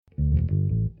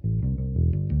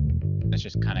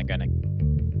it's just kind of gonna.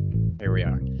 Here we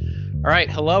are. All right,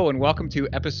 hello and welcome to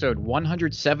episode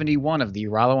 171 of the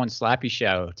Rollo and Slappy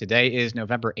Show. Today is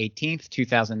November 18th,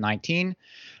 2019.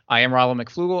 I am Rollo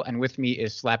McFlugel, and with me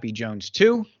is Slappy Jones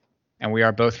 2, and we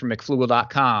are both from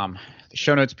McFlugel.com. The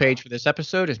show notes page for this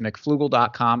episode is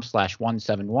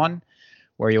McFlugel.com/171,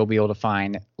 where you'll be able to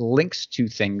find links to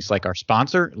things like our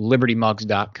sponsor,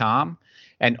 LibertyMugs.com,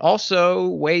 and also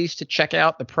ways to check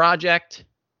out the project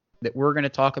that we're going to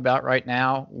talk about right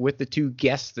now with the two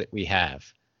guests that we have.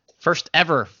 First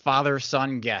ever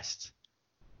father-son guest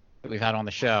that we've had on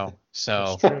the show.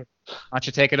 So why don't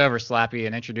you take it over, Slappy,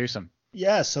 and introduce him?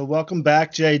 Yeah, so welcome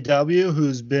back, JW,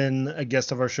 who's been a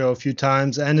guest of our show a few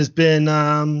times and has been,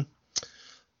 I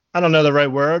don't know the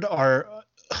right word,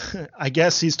 I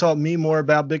guess he's taught me more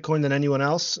about Bitcoin than anyone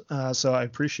else, so I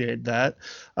appreciate that.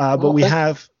 But we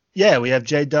have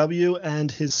JW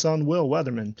and his son, Will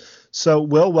Weatherman. So,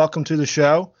 Will, welcome to the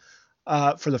show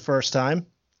for the first time.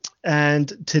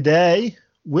 And today,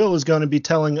 Will is going to be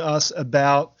telling us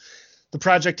about the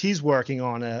project he's working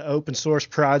on, an open source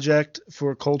project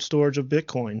for cold storage of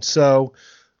Bitcoin. So,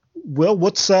 Will,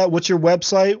 what's your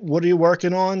website? What are you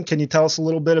working on? Can you tell us a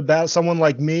little bit about someone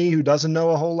like me who doesn't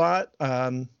know a whole lot?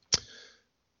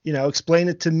 Explain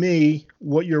it to me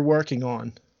what you're working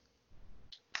on.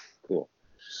 Cool.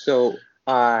 So,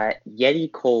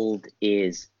 Yeti Cold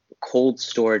is cold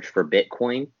storage for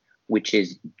Bitcoin, which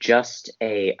is just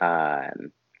a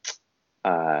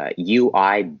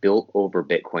UI built over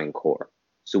Bitcoin Core.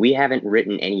 So we haven't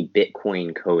written any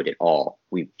Bitcoin code at all.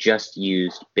 We've just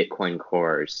used Bitcoin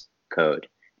Core's code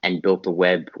and built a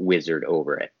web wizard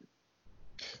over it.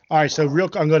 All right, so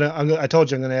I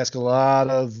told you I'm gonna ask a lot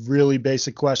of really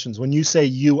basic questions. When you say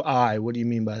UI, what do you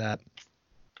mean by that?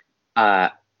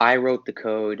 I wrote the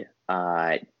code.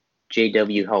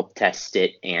 JW helped test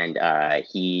it, and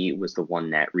he was the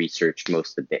one that researched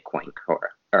most of the Bitcoin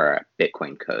Core or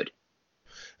Bitcoin code.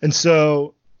 And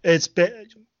so like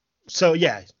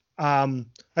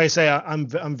I say,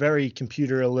 I'm very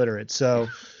computer illiterate. So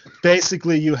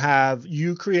basically, you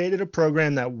created a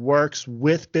program that works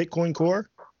with Bitcoin Core.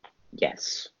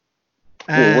 Yes,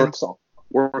 and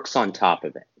works on top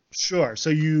of it. Sure. So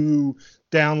you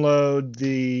download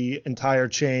the entire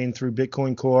chain through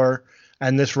Bitcoin Core,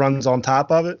 and this runs on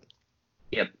top of it?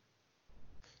 Yep.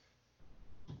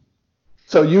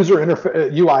 So user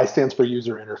interface, UI stands for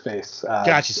user interface.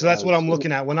 Gotcha. So that's what I'm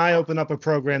looking at. When I open up a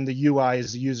program, the UI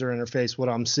is the user interface, what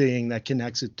I'm seeing that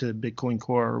connects it to Bitcoin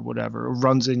Core or whatever, or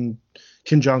runs in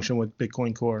conjunction with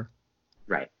Bitcoin Core.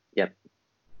 Right. Yep.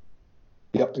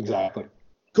 Yep, exactly.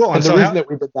 Cool. And the reason that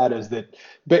we did that is that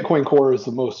Bitcoin Core is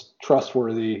the most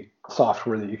trustworthy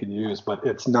software that you can use, but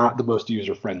it's not the most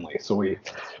user friendly. So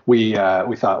we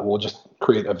thought we'll just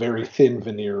create a very thin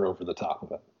veneer over the top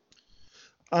of it.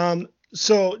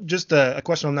 So just a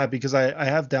question on that, because I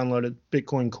have downloaded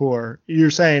Bitcoin Core. You're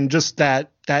saying just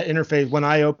that interface, when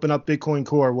I open up Bitcoin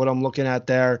Core, what I'm looking at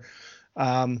there,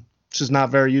 it's just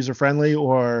not very user friendly,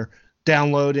 or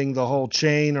downloading the whole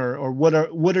chain, or what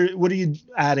are you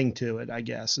adding to it, I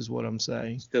guess is what I'm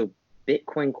saying. So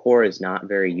Bitcoin Core is not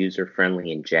very user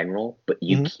friendly in general, but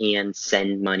you can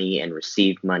send money and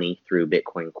receive money through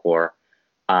Bitcoin Core.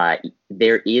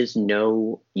 There is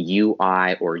no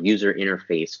UI or user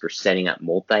interface for setting up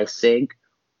multi-sig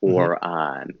or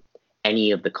any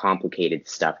of the complicated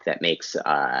stuff that makes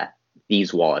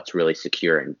these wallets really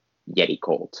secure in Yeti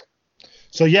Cold.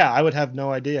 So yeah, I would have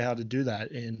no idea how to do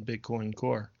that in Bitcoin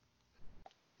Core.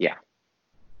 Yeah.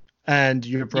 And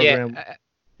your program.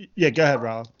 Yeah, go ahead,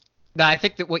 Rob. No, I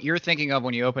think that what you're thinking of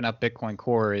when you open up Bitcoin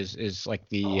Core is like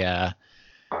the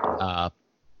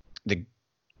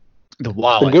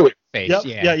wallet face. Yep.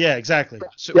 Yeah, exactly.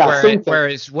 So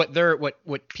whereas what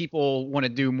people want to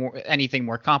do anything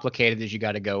more complicated is you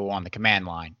got to go on the command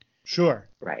line. Sure.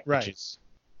 Right.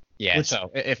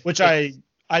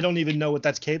 I don't even know what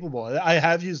that's capable of. I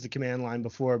have used the command line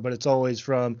before, but it's always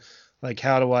from like,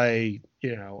 how do I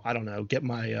don't know, get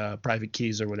my private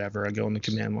keys or whatever. I go in the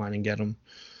command line and get them.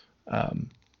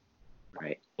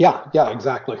 Right. Yeah,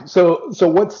 exactly. So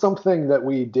what's something that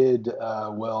we did,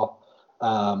 Will,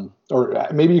 or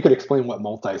maybe you could explain what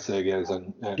multi-sig is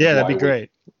and yeah, that'd be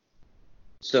great.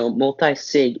 So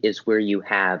multi-sig is where you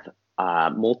have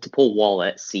multiple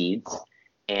wallet seeds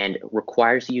and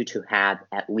requires you to have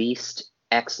at least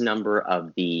X number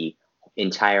of the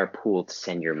entire pool to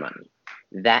send your money.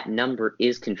 That number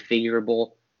is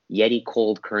configurable. Yeti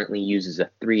Cold currently uses a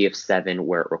 3 of 7,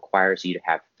 where it requires you to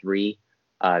have 3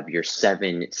 of your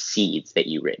 7 seeds that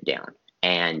you write down.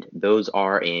 And those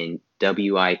are in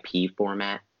WIP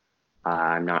format.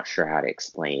 I'm not sure how to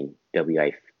explain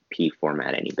WIP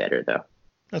format any better, though.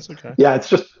 That's okay. Yeah, it's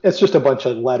just a bunch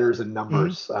of letters and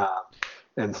numbers,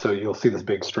 and so you'll see this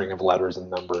big string of letters and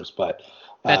numbers. But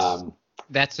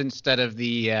that's instead of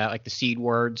the like the seed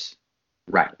words.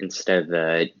 Right, instead of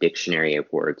the dictionary of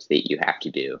words that you have to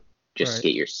do just to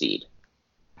get your seed.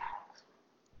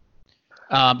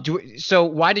 So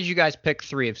why did you guys pick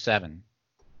 3 of 7?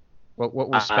 What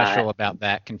was special about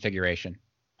that configuration?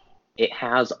 It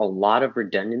has a lot of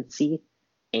redundancy,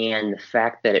 and the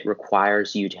fact that it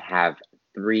requires you to have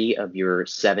 3 of your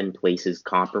 7 places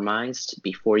compromised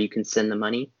before you can send the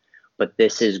money. But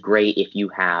this is great if you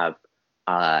have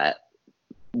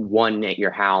 1 at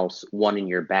your house, 1 in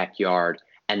your backyard,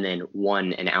 and then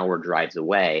 1 an hour drives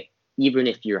away. Even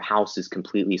if your house is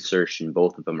completely searched and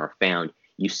both of them are found,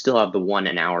 you still have the 1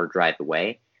 an hour drive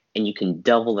away, and you can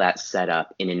double that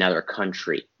setup in another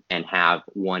country and have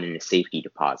 1 in a safety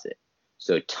deposit.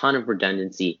 So a ton of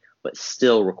redundancy, but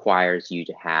still requires you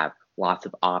to have lots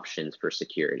of options for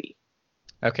security.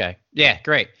 Okay. Yeah,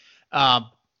 great.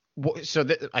 So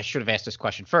I should have asked this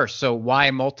question first. So why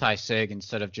multi-sig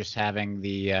instead of just having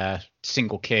the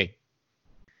single key?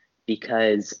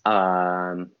 Because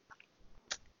I'm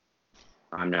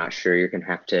not sure. You're gonna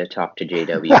have to talk to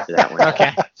JW for that one.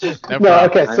 Okay.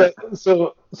 Okay.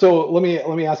 So let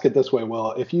me ask it this way,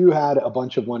 Will. If you had a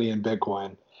bunch of money in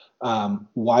Bitcoin,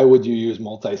 why would you use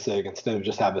multi-sig instead of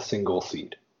just have a single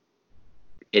seed?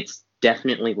 It's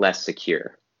definitely less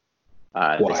secure.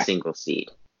 The single seed.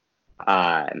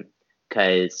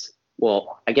 Because,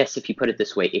 well, I guess if you put it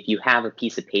this way, if you have a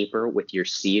piece of paper with your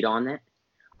seed on it,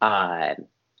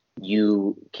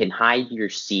 you can hide your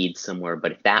seed somewhere,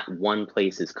 but if that one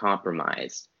place is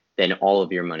compromised, then all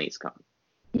of your money's gone.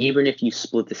 Even if you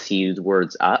split the seed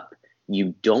words up,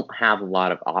 you don't have a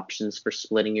lot of options for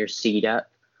splitting your seed up.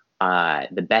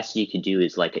 The best you could do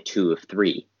is like a 2 of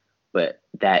 3, but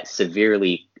that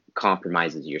severely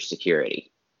compromises your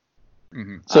security.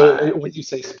 Mm-hmm. So when you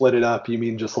say split it up, you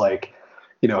mean just like,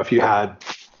 if you had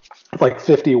like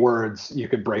 50 words, you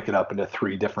could break it up into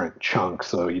 3 different chunks.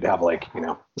 So you'd have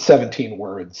 17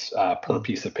 words per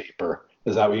piece of paper.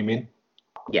 Is that what you mean?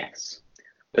 Yes.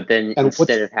 But then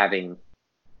instead of having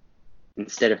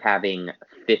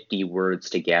 50 words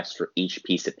to guess for each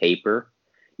piece of paper,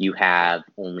 you have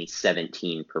only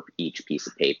 17 per each piece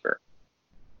of paper.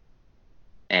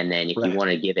 And then if you want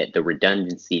to give it the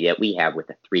redundancy that we have with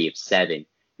a 3 of 7,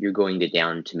 you're going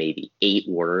down to maybe 8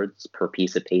 words per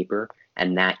piece of paper,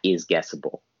 and that is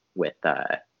guessable with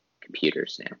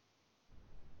computers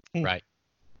now. Right.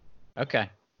 Okay.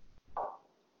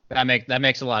 That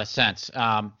makes a lot of sense.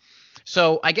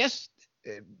 So I guess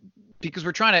because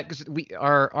we're trying to, because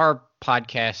our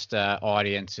podcast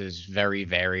audience is very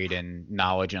varied in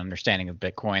knowledge and understanding of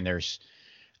Bitcoin. There's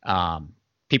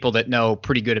people that know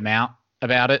pretty good amount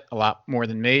about it, a lot more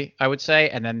than me, I would say.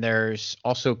 And then there's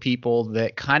also people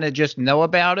that kind of just know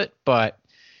about it, but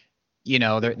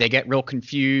they get real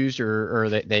confused or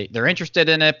they're interested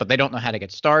in it, but they don't know how to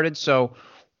get started. So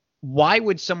why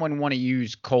would someone want to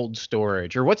use cold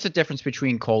storage, or what's the difference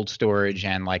between cold storage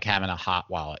and like having a hot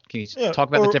wallet? Can you talk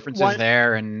about the differences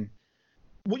there? And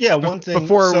one thing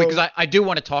because I do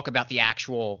want to talk about the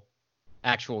actual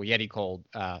Yeti Cold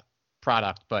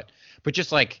product, but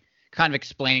just like kind of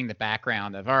explaining the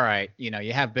background of, all right,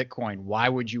 you have Bitcoin. Why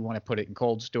would you want to put it in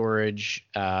cold storage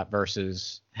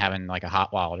versus having like a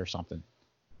hot wallet or something?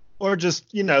 Or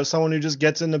just, someone who just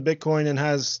gets into Bitcoin and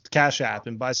has Cash App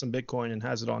and buys some Bitcoin and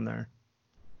has it on there.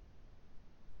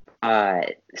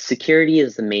 Security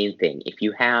is the main thing. If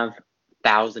you have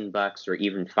 $1,000 or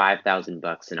even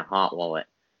 $5,000 in a hot wallet,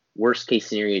 worst case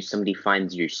scenario is somebody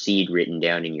finds your seed written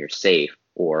down in your safe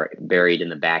or buried in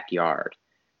the backyard,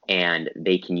 and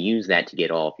they can use that to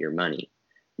get all of your money.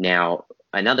 Now,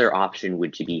 another option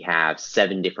would be have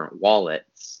 7 different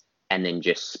wallets and then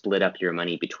just split up your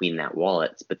money between that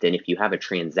wallets. But then if you have a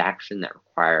transaction that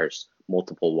requires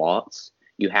multiple wallets,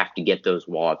 you have to get those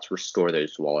wallets, restore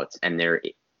those wallets, and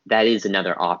that is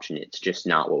another option. It's just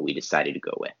not what we decided to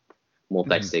go with.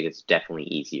 Multi-sig is definitely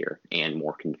easier and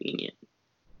more convenient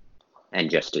and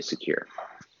just as secure.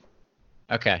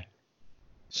 Okay.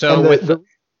 So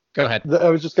go ahead. I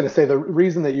was just going to say the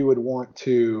reason that you would want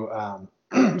to.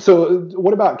 So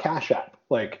what about Cash App?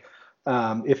 Like,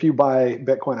 if you buy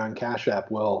Bitcoin on Cash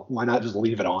App, well, why not just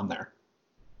leave it on there?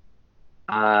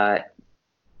 I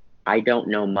don't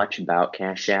know much about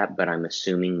Cash App, but I'm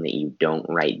assuming that you don't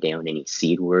write down any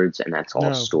seed words, and that's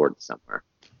all stored somewhere.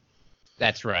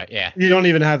 That's right. Yeah. You don't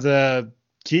even have the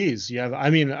keys. You have. I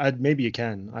mean, maybe you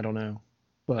can. I don't know.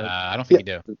 But I don't think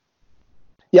you do.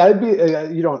 Yeah, it'd be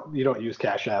you don't use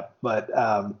Cash App, but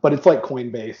it's like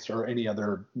Coinbase or any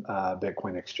other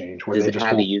Bitcoin exchange where Does it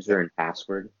have a user and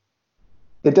password?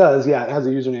 It does, yeah. It has a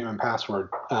username and password,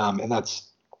 and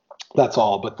that's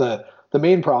all. But the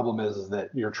main problem is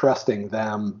that you're trusting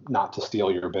them not to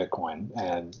steal your Bitcoin,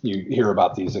 and you hear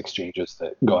about these exchanges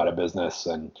that go out of business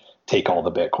and take all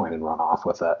the Bitcoin and run off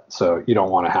with it. So you don't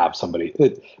want to have somebody.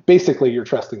 Basically, you're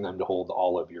trusting them to hold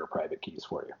all of your private keys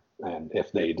for you, and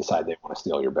if they decide they want to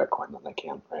steal your Bitcoin, then they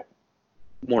can, right?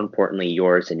 More importantly,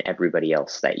 yours and everybody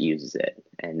else that uses it,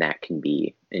 and that can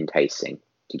be enticing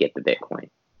to get the Bitcoin.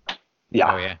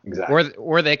 Yeah, Oh yeah, exactly.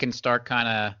 Or they can start kind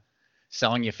of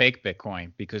selling you fake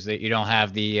Bitcoin because you don't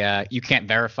have the you can't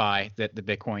verify that the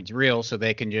Bitcoin's real, so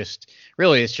they can just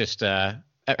really it's just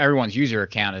everyone's user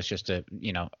account is just a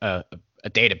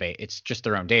database. It's just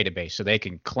their own database, so they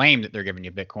can claim that they're giving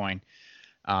you Bitcoin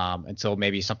until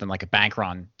maybe something like a bank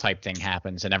run type thing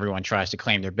happens, and everyone tries to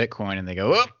claim their Bitcoin, and they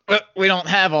go, oh, we don't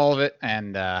have all of it,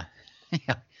 and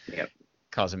Yep.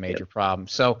 cause a major problem.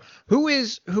 So who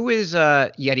is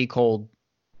Yeti Cold?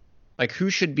 Like who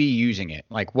should be using it?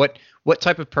 Like what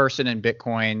type of person in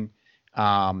Bitcoin?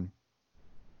 Why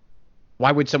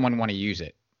would someone want to use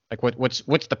it? Like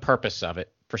what's the purpose of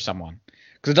it for someone?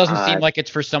 Because it doesn't seem like it's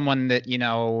for someone that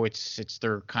it's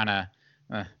their kind of.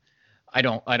 I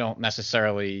don't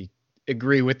necessarily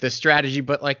agree with this strategy,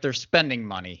 but like they're spending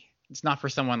money. It's not for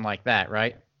someone like that,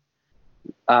 right?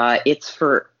 Yeti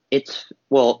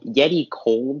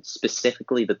Cold,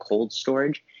 specifically the cold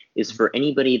storage, is for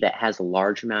anybody that has a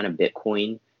large amount of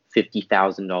Bitcoin,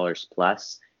 $50,000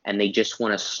 plus, and they just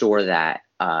want to store that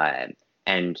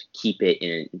and keep it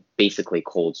in basically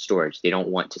cold storage. They don't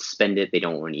want to spend it. They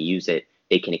don't want to use it.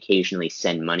 They can occasionally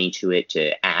send money to it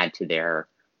to add to their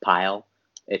pile.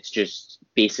 It's just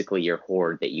basically your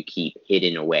hoard that you keep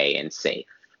hidden away and safe.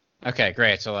 Okay,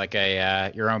 great. So like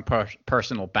your own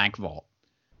personal bank vault.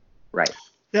 Right.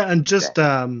 Yeah, and just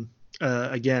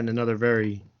again, another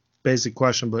very basic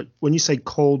question, but when you say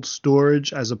cold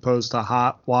storage as opposed to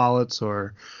hot wallets,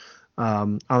 or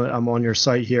I'm on your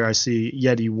site here, I see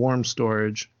Yeti warm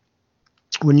storage.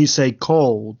 When you say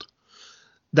cold,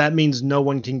 that means no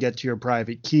one can get to your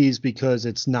private keys because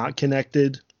it's not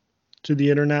connected to the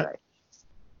internet. Right.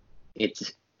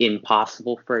 It's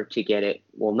impossible for it to get it.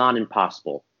 Well, not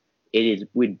impossible.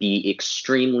 Would be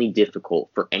extremely difficult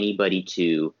for anybody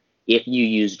to, if you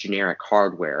use generic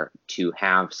hardware, to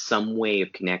have some way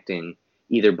of connecting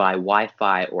either by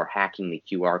Wi-Fi or hacking the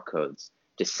QR codes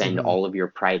to send all of your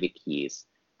private keys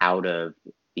out of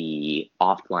the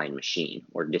offline machine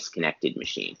or disconnected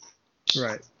machine.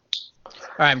 Right. All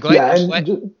right, I'm glad. Yeah,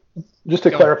 and just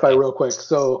to clarify real quick,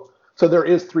 so there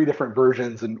is 3 different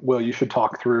versions, and Will, you should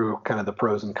talk through kind of the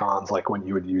pros and cons, like when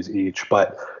you would use each.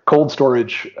 But cold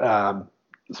storage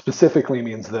specifically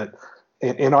means that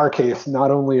in our case,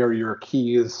 not only are your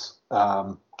keys,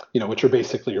 which are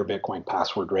basically your Bitcoin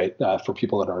password, right? For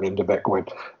people that aren't into Bitcoin,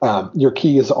 your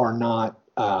keys are not.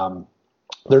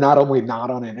 They're not only not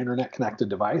on an internet connected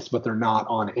device, but they're not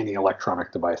on any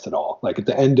electronic device at all. Like at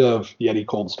the end of Yeti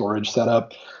cold storage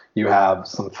setup, you have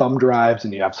some thumb drives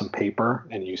and you have some paper,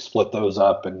 and you split those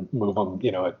up and move them,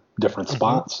 at different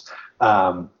spots.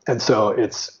 And so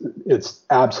it's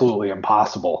absolutely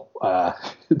impossible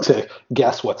to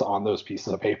guess what's on those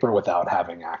pieces of paper without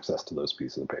having access to those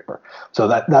pieces of paper. So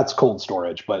that's cold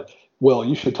storage. But Will,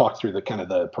 you should talk through the kind of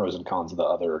the pros and cons of the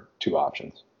other 2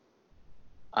 options.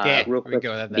 Real quick,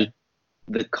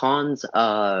 the cons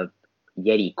of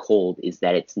Yeti Cold is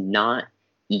that it's not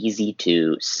easy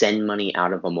to send money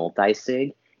out of a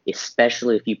multi-sig,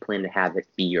 especially if you plan to have it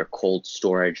be your cold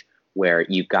storage where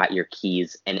you've got your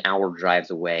keys an hour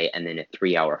drives away and then a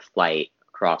 3-hour flight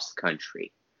across the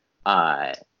country,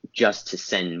 just to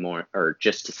send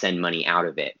money out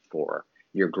of it for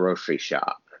your grocery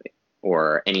shop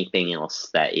or anything else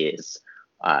that is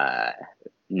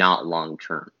not long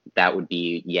term. That would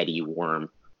be Yeti Warm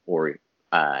or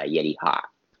Yeti Hot.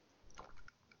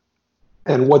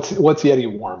 And what's Yeti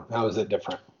Warm? How is it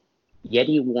different?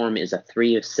 Yeti Warm is a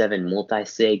 3 of 7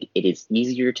 multi-sig. It is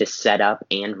easier to set up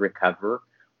and recover,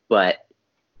 but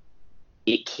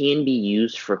it can be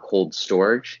used for cold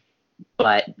storage.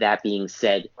 But that being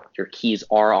said, your keys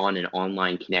are on an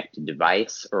online connected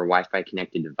device or Wi-Fi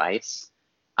connected device,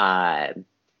 and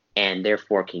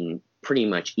therefore can pretty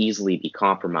much easily be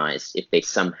compromised if they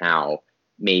somehow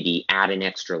maybe add an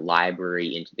extra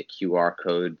library into the QR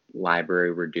code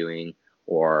library we're doing,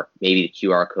 or maybe the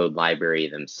QR code library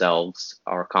themselves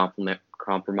are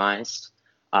compromised.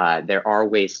 There are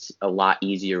a lot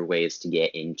easier ways to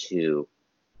get into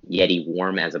Yeti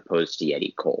Warm as opposed to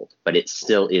Yeti Cold, but it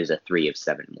still is a 3 of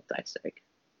 7 multi-sig.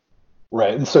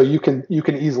 Right, and so you can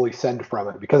easily send from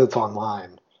it because it's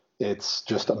online. it's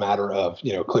just a matter of,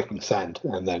 clicking send,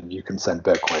 and then you can send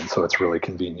Bitcoin. So it's really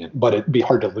convenient, but it'd be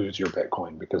hard to lose your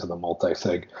Bitcoin because of the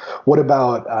multi-sig. What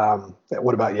about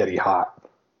Yeti Hot?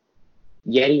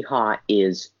 Yeti Hot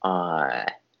is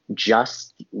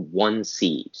just one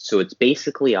seed. So it's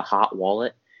basically a hot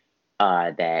wallet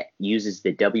that uses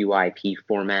the WIP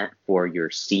format for your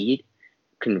seed,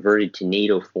 converted to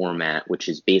NATO format, which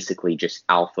is basically just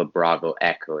Alpha Bravo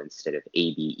Echo instead of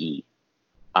ABE.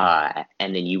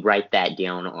 And then you write that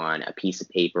down on a piece of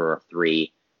paper or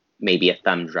 3, maybe a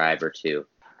thumb drive or 2.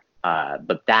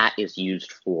 But that is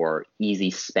used for easy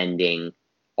spending.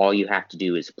 All you have to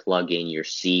do is plug in your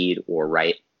seed or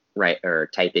write or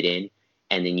type it in,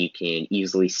 and then you can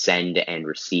easily send and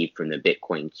receive from the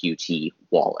Bitcoin QT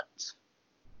wallet.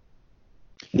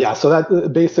 Yeah, so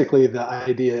that basically the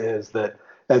idea is that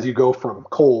as you go from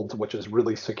cold, which is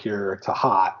really secure, to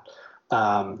hot,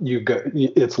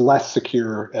 it's less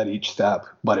secure at each step,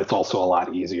 but it's also a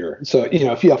lot easier. So,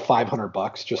 if you have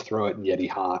 $500, just throw it in Yeti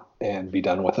Hot and be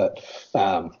done with it,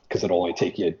 because it'll only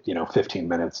take you, 15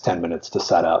 minutes, 10 minutes to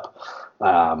set up.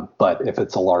 But if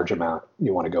it's a large amount,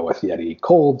 you want to go with Yeti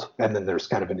Cold, and then there's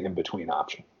kind of an in-between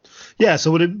option. Yeah.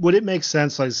 So would it make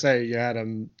sense, like say you had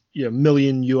 $1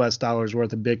 million US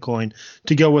worth of Bitcoin,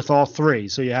 to go with all 3?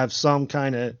 So you have some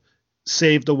kind of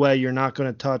saved away you're not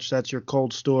going to touch. That's your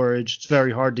cold storage. It's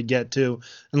very hard to get to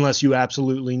unless you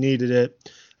absolutely needed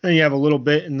it. And you have a little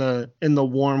bit in the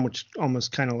warm, which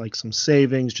almost kind of like some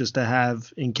savings just to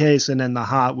have in case. And then the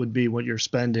hot would be what you're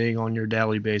spending on your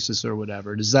daily basis or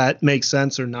whatever. Does that make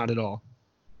sense or not at all?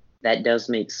 That does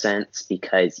make sense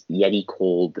because Yeti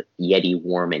Cold, Yeti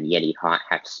Warm, and Yeti Hot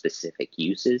have specific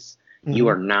uses. Mm-hmm. You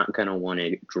are not going to want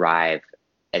to drive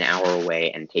an hour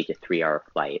away and take a 3-hour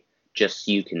flight just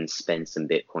so you can spend some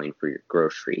Bitcoin for your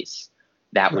groceries.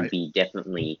 That would be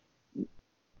definitely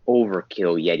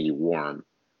overkill Yeti Warm,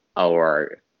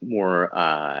 or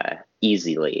more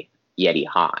easily Yeti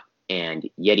Hot. And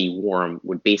Yeti Warm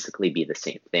would basically be the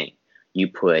same thing. You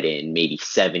put in maybe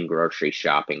 7 grocery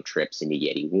shopping trips into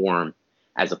Yeti Warm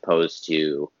as opposed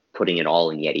to putting it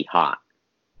all in Yeti Hot.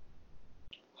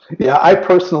 Yeah, I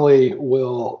personally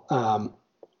will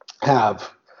have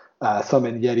some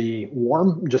in Yeti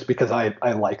Warm just because I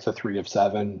like the 3 of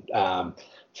 7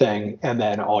 thing, and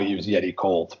then I'll use Yeti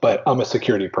Cold. But I'm a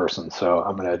security person, so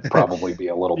I'm going to probably be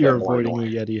a little bit more avoiding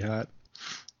a Yeti Hot.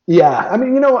 Yeah, I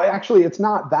mean, actually, it's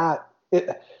not that.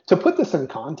 To put this in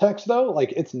context, though,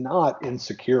 like it's not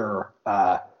insecure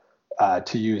to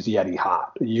use Yeti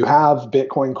Hot. You have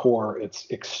Bitcoin Core; it's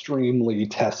extremely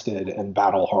tested and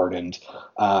battle hardened.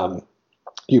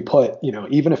 You put,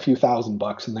 even a few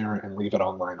 $1,000 in there and leave it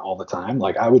online all the time.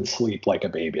 Like I would sleep like a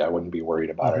baby. I wouldn't be worried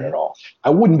about it at all. I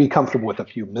wouldn't be comfortable with a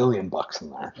few $1,000,000 in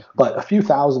there, but a few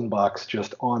 $1,000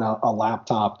 just on a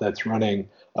laptop that's running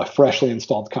a freshly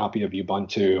installed copy of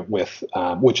Ubuntu with,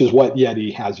 which is what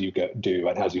Yeti has you do.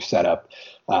 It has you set up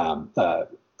a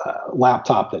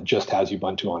laptop that just has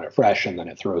Ubuntu on it fresh, and then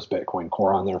it throws Bitcoin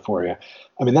Core on there for you.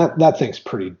 I mean, that thing's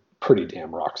pretty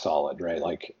damn rock solid, right?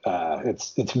 Like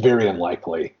it's very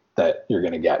unlikely that you're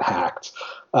going to get hacked.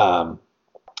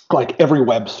 Like every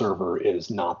web server is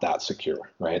not that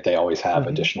secure, right? They always have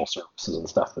additional services and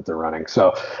stuff that they're running.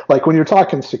 So like when you're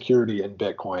talking security in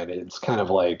Bitcoin, it's kind of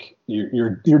like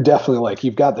you're definitely like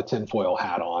you've got the tinfoil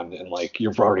hat on, and like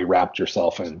you've already wrapped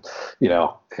yourself in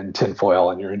tinfoil,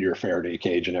 and you're into your Faraday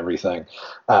cage and everything.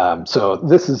 So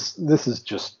this is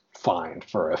just fine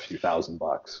for a few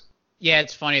 $1,000. Yeah,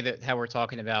 it's funny that how we're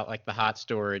talking about like the hot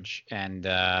storage and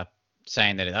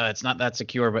saying that it's not that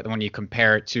secure, but when you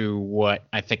compare it to what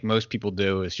I think most people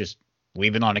do is just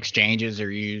leave it on exchanges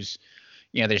or use,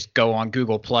 they just go on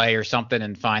Google Play or something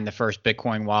and find the first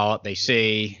Bitcoin wallet they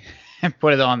see and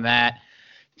put it on that.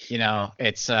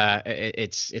 It's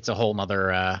a whole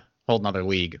nother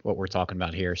league what we're talking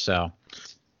about here. So.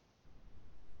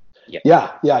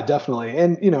 Yeah, definitely.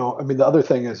 And, I mean, the other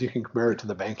thing is you can compare it to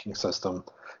the banking system,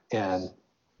 and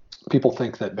people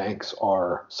think that banks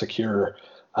are secure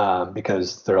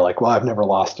because they're like, well, I've never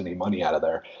lost any money out of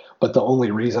there. But the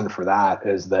only reason for that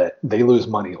is that they lose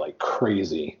money like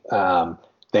crazy.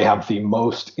 They have the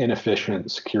most inefficient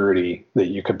security that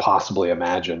you could possibly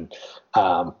imagine.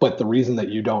 But the reason that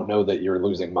you don't know that you're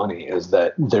losing money is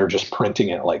that they're just printing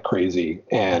it like crazy.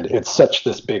 And it's such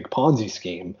this big Ponzi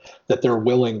scheme that they're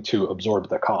willing to absorb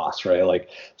the cost, right? Like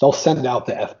they'll send out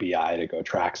the FBI to go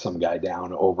track some guy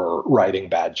down over writing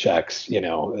bad checks,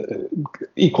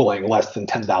 equaling less than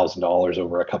 $10,000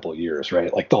 over a couple of years,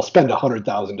 right? Like they'll spend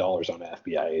 $100,000 on an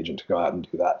FBI agent to go out and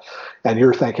do that. And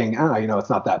you're thinking, it's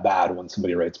not that bad. When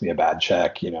somebody writes me a bad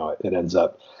check, it ends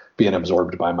up being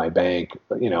absorbed by my bank,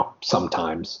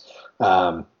 sometimes.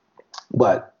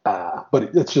 but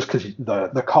it's just because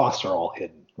the costs are all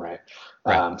hidden, right?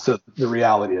 Right. So the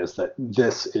reality is that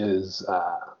this is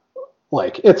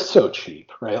like it's so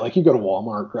cheap, right? Like you go to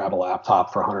Walmart, grab a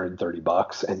laptop for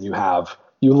 $130, and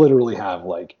you literally have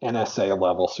like NSA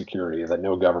level security that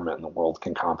no government in the world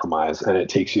can compromise, and it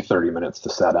takes you 30 minutes to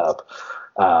set up.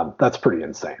 That's pretty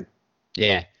insane.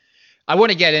 Yeah. I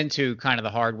want to get into kind of the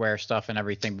hardware stuff and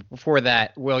everything. But before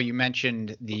that, Will, you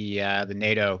mentioned the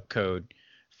NATO code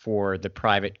for the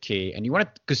private key, and you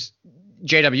want to, because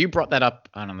JW, you brought that up,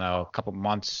 I don't know, a couple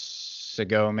months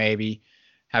ago maybe,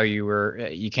 how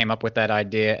you came up with that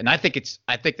idea, and I think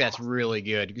that's really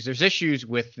good because there's issues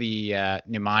with the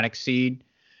mnemonic seed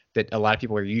that a lot of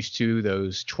people are used to,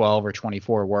 those 12 or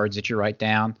 24 words that you write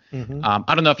down. Mm-hmm.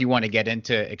 I don't know if you want to get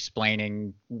into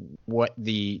explaining what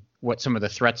some of the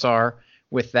threats are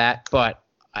with that, but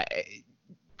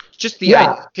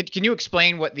can you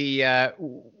explain what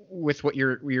with what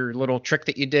your little trick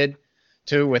that you did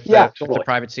too with Totally. with the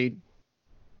private seed?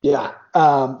 Yeah.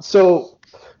 So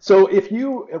if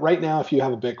you right now, if you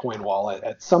have a Bitcoin wallet,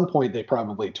 at some point they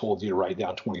probably told you to write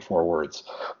down 24 words.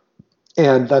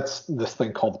 And that's this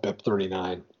thing called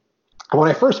BIP39. And when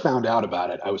I first found out about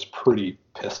it, I was pretty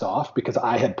pissed off because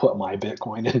I had put my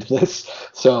Bitcoin into this.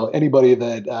 So anybody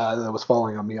that was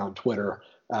following on me on Twitter,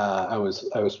 I was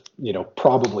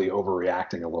probably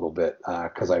overreacting a little bit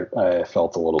because I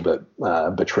felt a little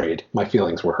bit betrayed. My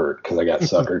feelings were hurt because I got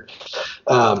suckered.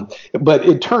 But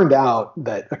it turned out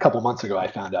that a couple months ago, I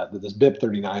found out that this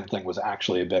BIP39 thing was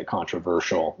actually a bit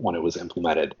controversial when it was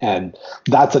implemented. And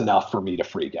that's enough for me to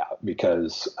freak out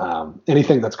because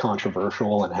anything that's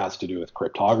controversial and has to do with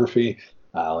cryptography,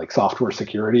 like software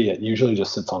security, it usually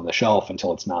just sits on the shelf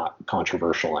until it's not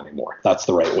controversial anymore. That's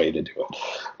the right way to do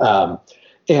it.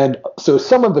 And so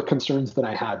some of the concerns that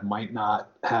I had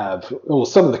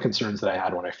some of the concerns that I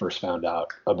had when I first found out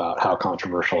about how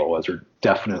controversial it was are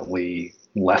definitely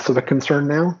less of a concern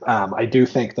now. I do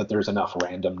think that there's enough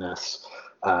randomness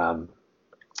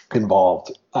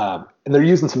involved. And they're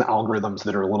using some algorithms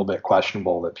that are a little bit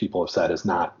questionable that people have said is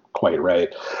not quite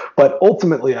right. But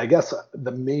ultimately, I guess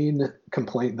the main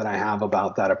complaint that I have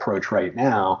about that approach right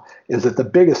now is that the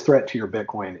biggest threat to your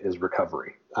Bitcoin is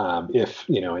recovery. If,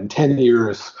 in 10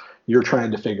 years, you're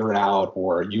trying to figure it out,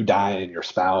 or you die and your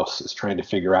spouse is trying to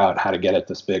figure out how to get at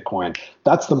this Bitcoin,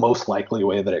 that's the most likely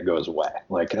way that it goes away.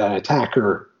 Like an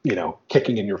attacker,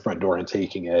 kicking in your front door and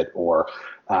taking it, or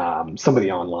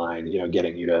somebody online,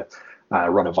 getting you to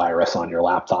run a virus on your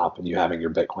laptop and you having your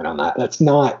Bitcoin on that. That's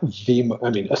not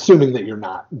assuming that you're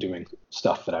not doing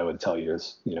stuff that I would tell you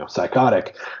is,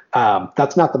 psychotic.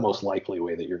 That's not the most likely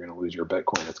way that you're going to lose your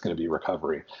Bitcoin. It's going to be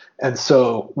recovery. And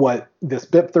so what this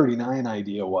BIP39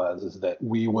 idea is that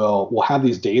we'll have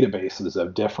these databases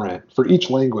of for each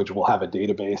language, we'll have a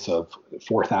database of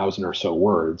 4,000 or so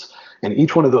words. And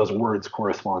each one of those words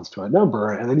corresponds to a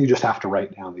number. And then you just have to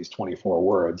write down these 24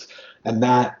 words. And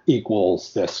that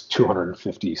equals this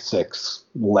 256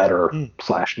 letter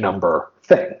 / number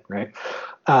thing, right?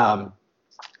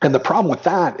 And the problem with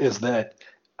that is that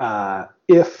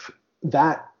if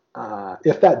that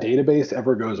database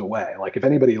ever goes away, like if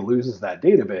anybody loses that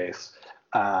database,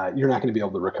 you're not going to be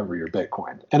able to recover your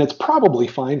Bitcoin. And it's probably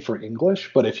fine for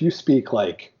English, but if you speak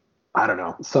like, I don't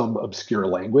know, some obscure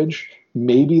language,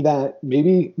 maybe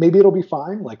it'll be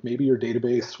fine. Like maybe your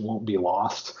database won't be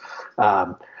lost.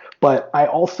 But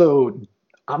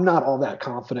I'm not all that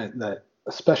confident that,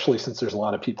 especially since there's a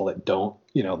lot of people that don't,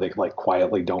 they like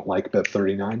quietly don't like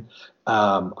BIP39.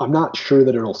 I'm not sure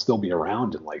that it'll still be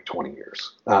around in like 20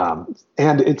 years.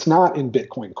 And it's not in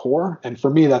Bitcoin Core. And for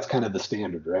me, that's kind of the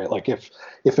standard, right? Like if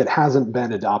it hasn't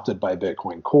been adopted by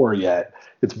Bitcoin Core yet,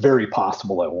 it's very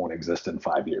possible it won't exist in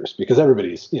 5 years because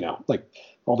everybody's, like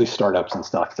all these startups and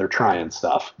stuff, they're trying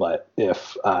stuff. But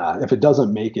if it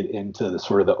doesn't make it into the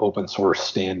sort of the open source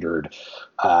standard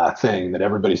thing that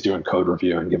everybody's doing code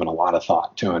review and giving a lot of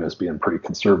thought to and is being pretty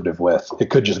conservative with, it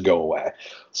could just go away.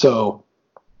 So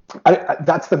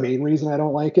that's the main reason I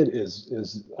don't like it is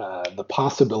the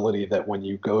possibility that when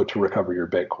you go to recover your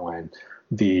Bitcoin,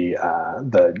 the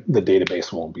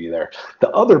database won't be there.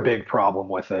 The other big problem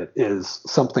with it is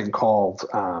something called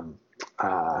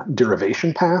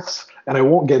derivation paths. And I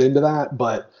won't get into that,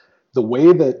 but the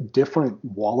way that different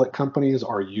wallet companies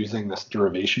are using this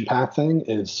derivation path thing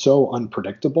is so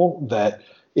unpredictable that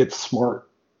it's smart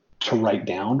to write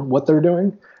down what they're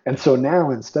doing. And so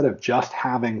now, instead of just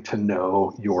having to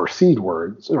know your seed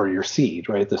words or your seed,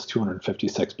 right, this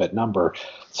 256-bit number,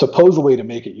 supposedly to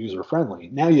make it user-friendly,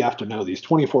 now you have to know these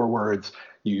 24 words.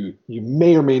 You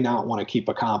may or may not want to keep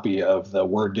a copy of the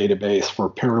word database. For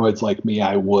paranoids like me,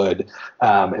 I would.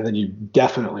 And then you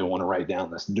definitely want to write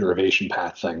down this derivation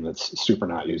path thing that's super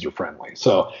not user-friendly.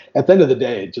 So at the end of the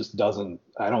day, it just doesn't,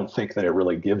 I don't think that it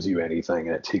really gives you anything,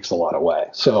 and it takes a lot away.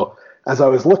 So as I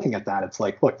was looking at that, it's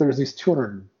like, look, there's these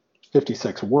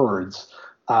 256 words,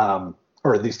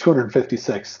 or these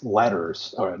 256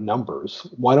 letters or numbers.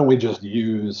 Why don't we just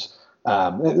use,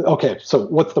 okay, so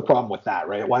what's the problem with that,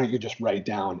 right? Why don't you just write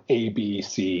down A, B,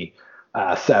 C,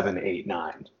 7, 8,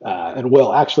 9? And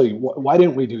Will, actually, why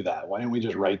didn't we do that? Why didn't we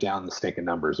just write down the stinking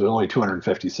numbers? There's only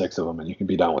 256 of them, and you can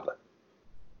be done with it.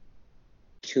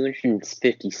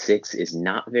 256 is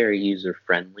not very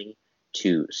user-friendly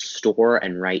to store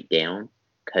and write down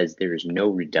because there's no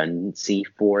redundancy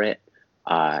for it.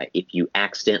 If you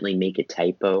accidentally make a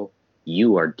typo,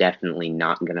 you are definitely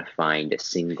not going to find a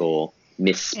single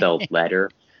misspelled letter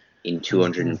in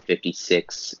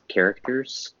 256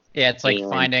 characters. Yeah, it's like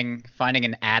finding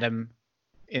an atom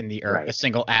in the earth, Right. a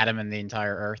single atom in the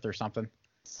entire earth or something.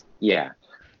 Yeah.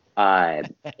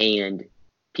 And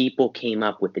people came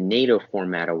up with the NATO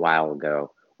format a while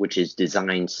ago, which is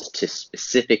designed to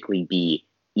specifically be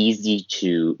easy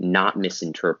to not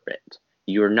misinterpret.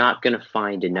 You're not going to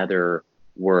find another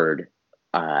word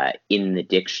in the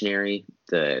dictionary,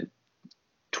 the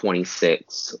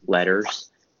 26 letters,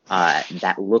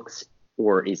 that looks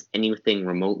or is anything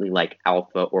remotely like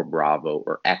Alpha or Bravo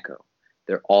or Echo.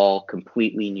 They're all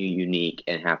completely new, unique,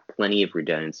 and have plenty of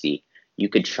redundancy. You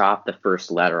could chop the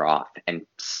first letter off and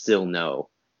still know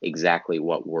exactly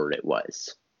what word it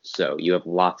was. So you have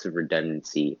lots of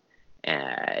redundancy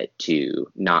to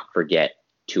not forget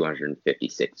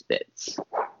 256 bits.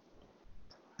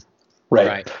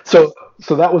 Right. So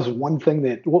that was one thing.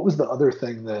 What was the other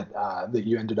thing that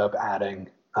you ended up adding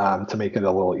to make it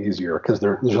a little easier? Because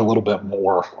there's a little bit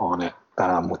more on it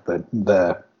with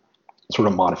the sort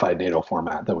of modified NATO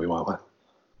format that we went with.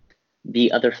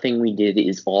 The other thing we did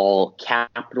is all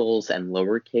capitals and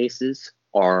lowercases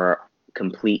are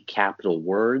complete capital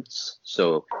words.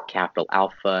 So capital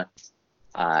Alpha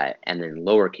and then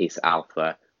lowercase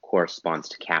alpha corresponds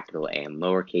to capital A and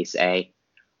lowercase a.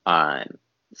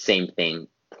 Same thing,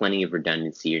 plenty of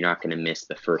redundancy. You're not going to miss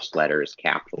the first letters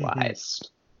capitalized.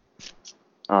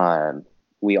 Mm-hmm.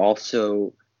 We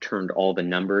also turned all the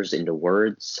numbers into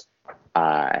words.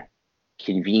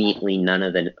 Conveniently, none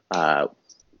of the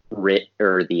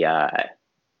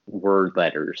word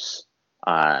letters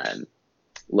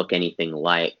look anything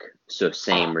like, so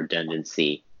same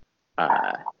redundancy.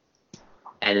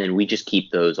 And then we just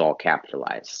keep those all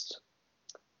capitalized.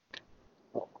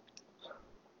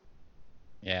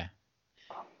 Yeah.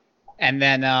 And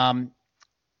then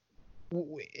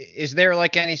is there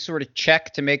like any sort of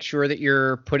check to make sure that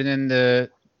you're putting in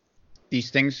these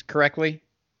things correctly?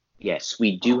 Yes,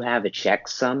 we do have a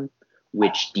checksum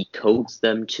which decodes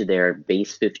them to their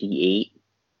base 58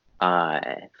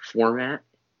 format,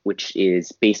 which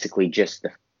is basically just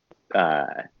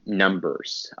the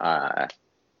numbers,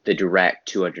 the direct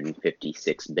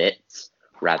 256 bits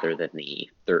rather than the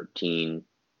 13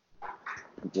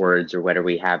 words or whatever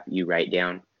we have you write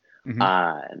down.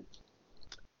 Mm-hmm.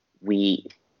 We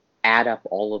add up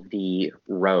all of the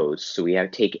rows. So we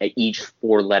have to take each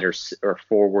 4 letters or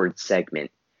 4-word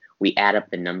segment. We add up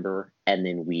the number and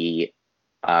then we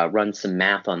run some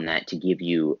math on that to give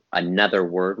you another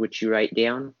word which you write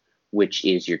down, which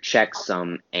is your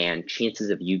checksum, and chances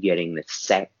of you getting the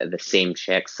same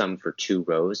checksum for 2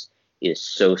 rows is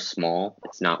so small,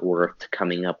 it's not worth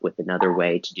coming up with another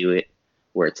way to do it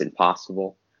where it's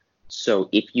impossible. So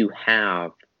if you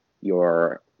have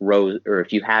your rows, or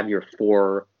if you have your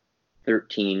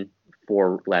 13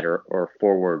 4-letter or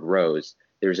 4-word rows,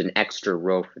 there's an extra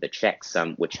row for the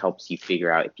checksum, which helps you figure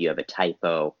out if you have a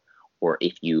typo or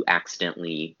if you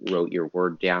accidentally wrote your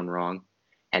word down wrong.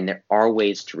 And there are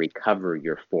ways to recover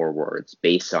your 4 words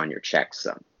based on your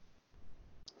checksum.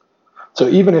 So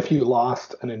even if you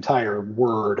lost an entire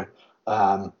word,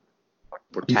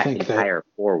 entire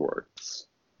 4 words.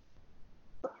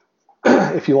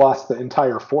 If you lost the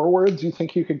entire 4 words, you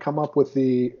think you could come up with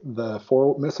the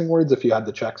 4 missing words if you had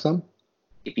the checksum?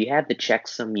 If you had the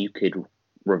checksum, you could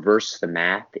reverse the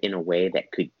math in a way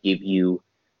that could give you,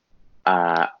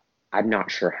 I'm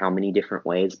not sure how many different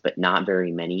ways, but not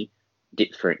very many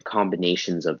different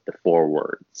combinations of the 4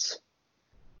 words.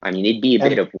 I mean, it'd be a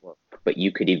bit of work, but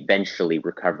you could eventually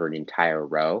recover an entire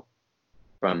row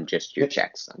from just your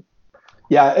checksum.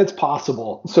 Yeah, it's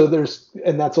possible. So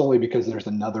and that's only because there's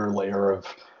another layer of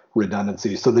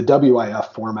redundancy. So the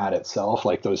WIF format itself,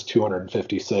 like those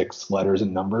 256 letters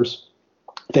and numbers,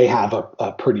 they have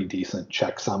a pretty decent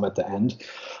checksum at the end.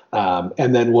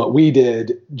 And then what we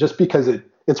did, just because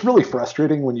it's really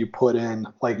frustrating when you put in,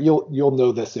 like, you'll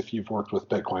know this if you've worked with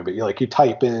Bitcoin, but you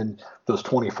type in those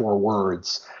 24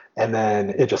 words and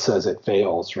then it just says it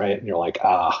fails, right? And you're like,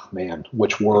 man,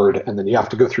 which word? And then you have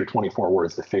to go through 24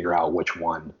 words to figure out which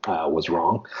one was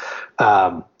wrong.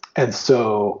 And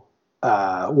so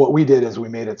what we did is we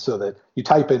made it so that you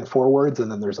type in 4 words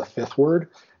and then there's a 5th word.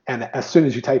 And as soon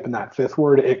as you type in that 5th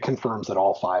word, it confirms that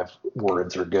all 5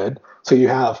 words are good. So you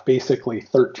have basically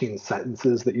 13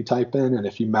 sentences that you type in. And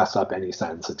if you mess up any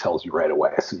sentence, it tells you right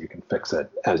away. So you can fix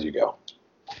it as you go.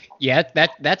 Yeah,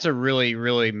 that's a really,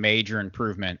 really major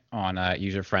improvement on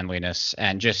user friendliness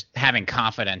and just having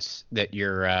confidence that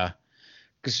you're,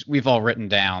 because we've all written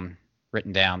down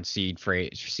seed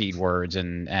words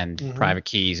and private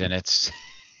keys, and it's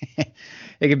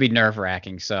it can be nerve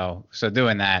wracking. So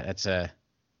doing that, it's a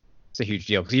huge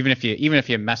deal, because even if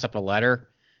you mess up a letter,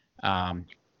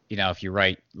 if you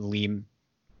write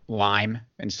lime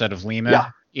instead of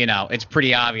lima, it's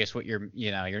pretty obvious what you're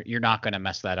not going to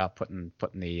mess that up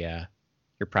putting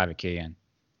your private key in.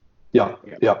 Yeah,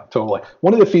 totally.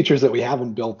 One of the features that we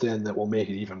haven't built in that will make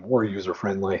it even more user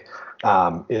friendly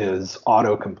is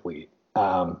autocomplete.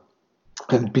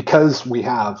 And because we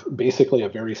have basically a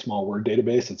very small word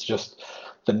database, it's just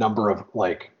the number of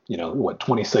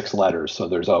 26 letters. So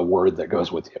there's a word that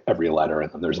goes with every letter,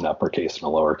 and then there's an uppercase and a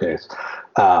lowercase.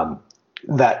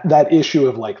 That issue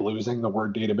of losing the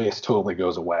word database totally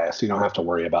goes away. So you don't have to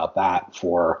worry about that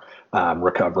for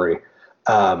recovery.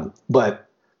 But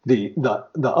the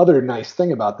other nice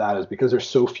thing about that is because there's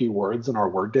so few words in our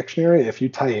word dictionary, if you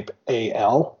type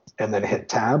AL and then hit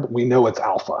tab, we know it's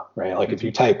alpha, right? Like if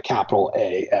you type capital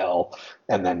AL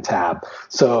and then tab.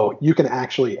 So you can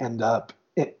actually end up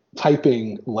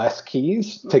typing less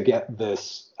keys to get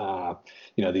this,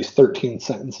 these 13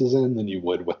 sentences in than you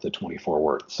would with the 24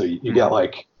 words. So you get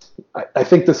I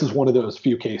think this is one of those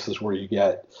few cases where you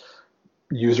get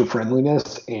user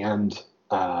friendliness and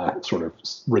sort of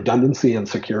redundancy and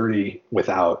security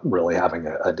without really having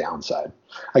a downside.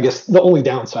 I guess the only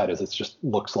downside is it just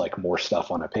looks like more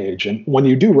stuff on a page. And when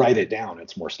you do write it down,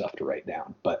 it's more stuff to write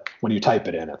down. But when you type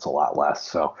it in, it's a lot less.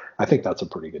 So I think that's a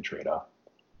pretty good trade-off.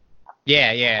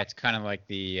 Yeah. It's kind of like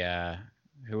the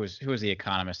who was the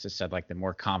economist that said the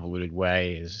more convoluted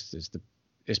way is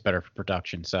better for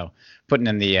production. So putting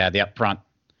in the upfront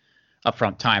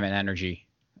time and energy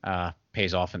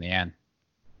pays off in the end.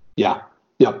 Yeah.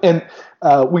 And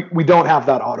we don't have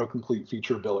that autocomplete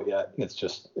feature built yet.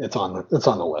 It's on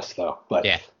the list though. But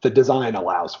the design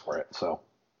allows for it. So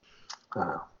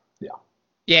and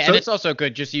it's also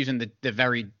good just using the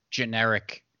very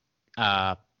generic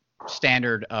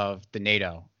standard of the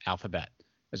NATO alphabet,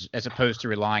 as opposed to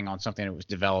relying on something that was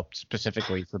developed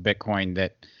specifically for Bitcoin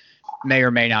that may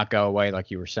or may not go away, like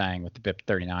you were saying with the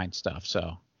BIP39 stuff.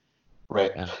 So.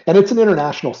 Right. And it's an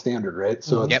international standard, right?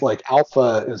 So it's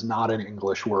alpha is not an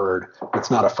English word.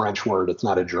 It's not a French word. It's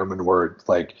not a German word.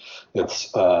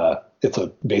 It's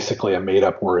basically a made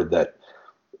up word that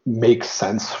makes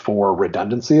sense for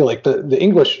redundancy. The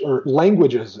English or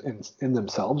languages in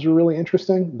themselves are really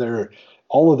interesting. They're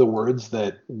all of the words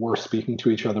that we're speaking to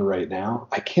each other right now.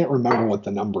 I can't remember what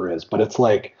the number is, but it's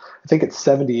I think it's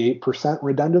 78%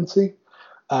 redundancy.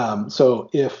 So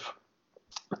if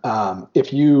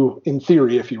you, in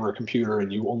theory, if you were a computer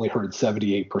and you only heard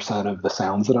 78% of the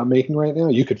sounds that I'm making right now,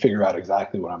 you could figure out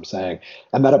exactly what I'm saying.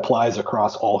 And that applies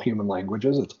across all human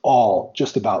languages. It's all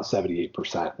just about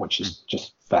 78%, which is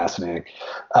just fascinating.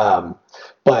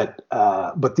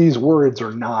 But these words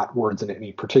are not words in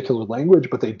any particular language,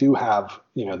 but they do have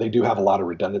a lot of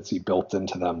redundancy built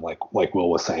into them. Like Will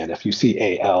was saying, if you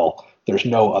see AL, there's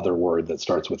no other word that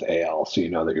starts with AL, so you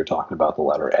know that you're talking about the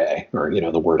letter A, or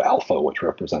the word alpha, which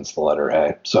represents the letter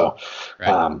A. So,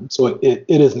 so it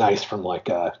is nice from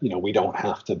we don't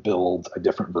have to build a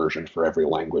different version for every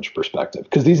language perspective,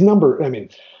 because these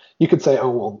you could say,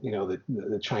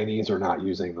 the Chinese are not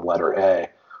using the letter A,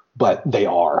 but they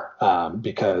are,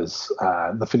 because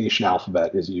the Phoenician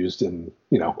alphabet is used in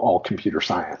all computer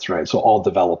science, right? So all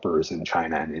developers in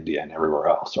China and India and everywhere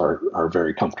else are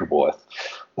very comfortable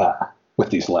with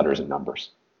these letters and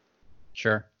numbers.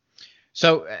 Sure.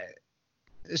 So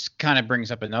this kind of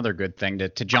brings up another good thing to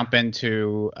jump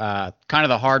into kind of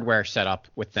the hardware setup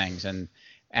with things,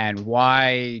 and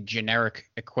why generic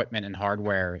equipment and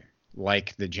hardware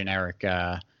like the generic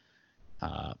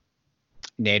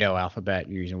NATO alphabet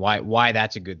you're using, why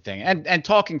that's a good thing, and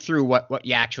talking through what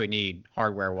you actually need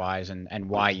hardware wise and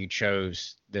why you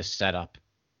chose this setup.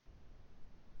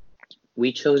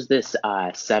 We chose this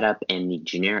setup and the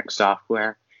generic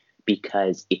software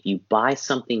because if you buy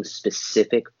something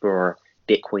specific for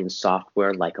Bitcoin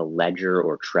software like a Ledger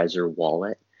or Trezor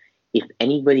wallet, if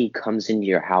anybody comes into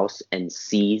your house and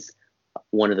sees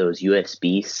one of those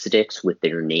USB sticks with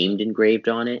their name engraved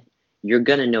on it, you're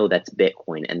going to know that's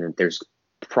Bitcoin, and that there's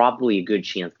probably a good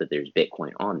chance that there's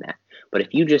Bitcoin on that. But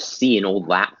if you just see an old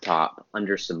laptop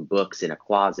under some books in a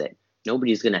closet,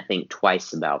 nobody's going to think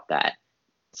twice about that,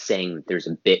 saying that there's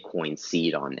a Bitcoin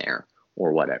seed on there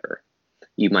or whatever.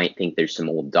 You might think there's some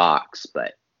old docs,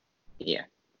 but yeah.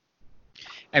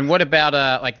 And what about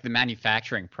like the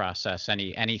manufacturing process?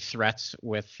 Any threats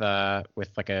with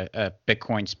like a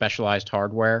Bitcoin specialized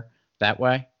hardware that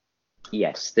way?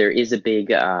 Yes, there is a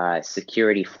big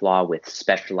security flaw with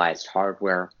specialized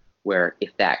hardware where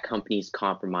if that company's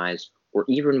compromised, or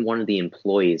even one of the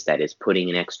employees that is putting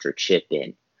an extra chip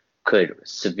in, could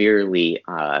severely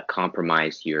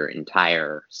compromise your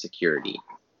entire security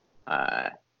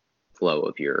flow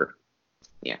of your,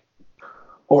 yeah.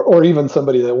 Or even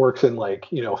somebody that works in like,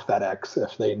 FedEx,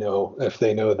 if they know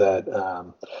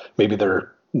that maybe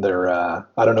they're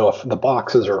I don't know if the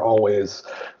boxes are always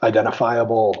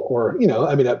identifiable, or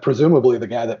presumably the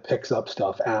guy that picks up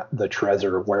stuff at the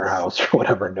Trezor warehouse or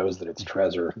whatever knows that it's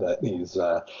Trezor that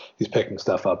he's picking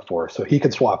stuff up for, so he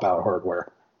can swap out hardware.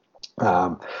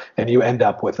 And you end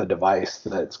up with a device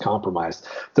that's compromised.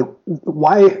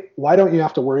 Why don't you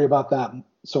have to worry about that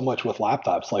so much with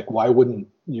laptops? Like, why wouldn't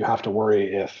you have to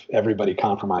worry if everybody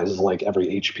compromises like every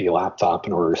HP laptop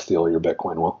in order to steal your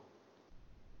Bitcoin? Well,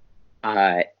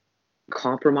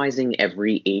 compromising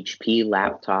every HP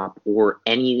laptop or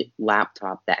any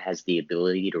laptop that has the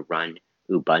ability to run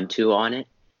Ubuntu on it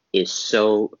is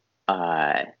so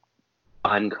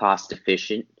uncost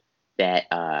efficient that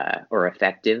or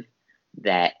effective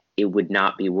that it would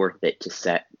not be worth it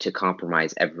to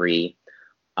compromise every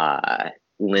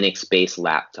Linux-based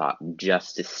laptop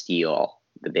just to steal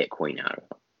the Bitcoin out of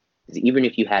them. Because even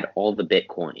if you had all the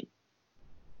Bitcoin,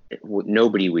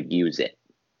 nobody would use it.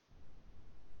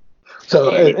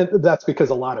 So and that's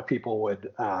because a lot of people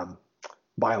would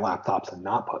buy laptops and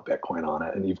not put Bitcoin on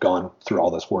it, and you've gone through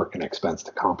all this work and expense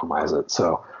to compromise it.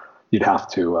 So you'd have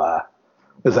to,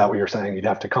 is that what you're saying? You'd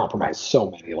have to compromise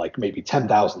so many, like maybe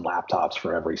 10,000 laptops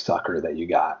for every sucker that you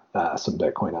got some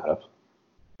Bitcoin out of.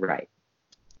 Right.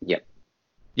 Yep.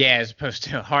 Yeah, as opposed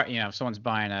to if someone's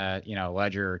buying a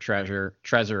Ledger or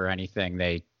Trezor or anything,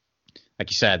 they, like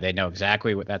you said, they know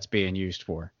exactly what that's being used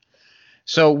for.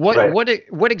 So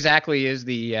what exactly is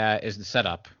the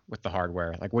setup with the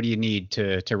hardware? Like, what do you need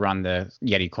to run the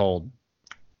Yeti Cold?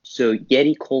 So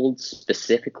Yeti Cold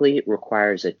specifically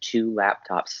requires a 2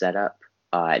 laptop setup,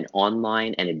 an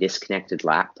online and a disconnected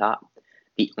laptop.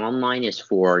 The online is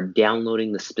for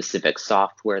downloading the specific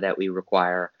software that we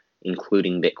require,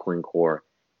 including Bitcoin Core,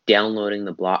 downloading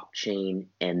the blockchain,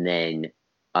 and then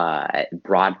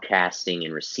broadcasting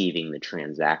and receiving the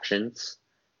transactions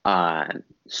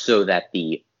so that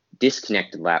the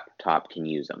disconnected laptop can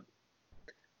use them.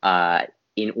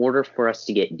 In order for us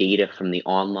to get data from the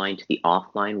online to the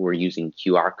offline, we're using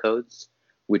QR codes,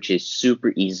 which is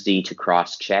super easy to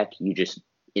cross-check. You just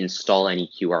install any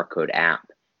QR code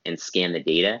app and scan the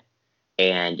data,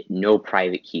 and no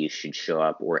private keys should show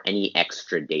up or any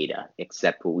extra data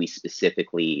except what we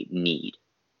specifically need.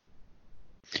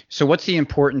 So what's the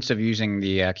importance of using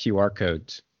the QR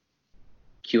codes?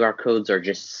 QR codes are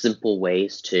just simple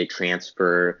ways to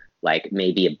transfer, like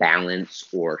maybe a balance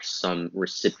or some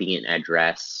recipient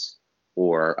address,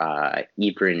 or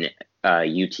even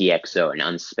UTXO, an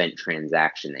unspent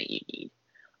transaction that you need.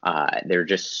 They're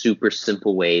just super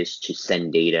simple ways to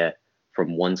send data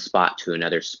from one spot to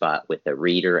another spot with a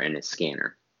reader and a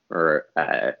scanner, or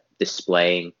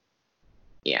displaying.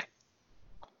 Yeah.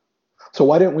 So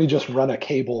why didn't we just run a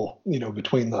cable,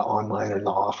 between the online and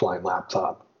the offline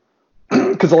laptop?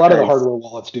 Because a lot of the hardware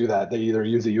wallets do that. They either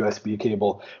use a USB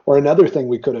cable, or another thing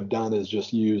we could have done is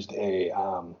just used a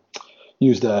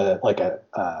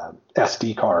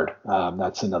SD card.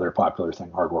 That's another popular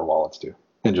thing hardware wallets do,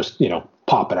 and just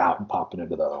pop it out and pop it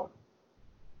into the phone.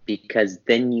 Because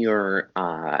then your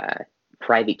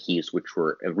private keys, which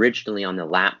were originally on the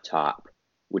laptop,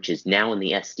 which is now in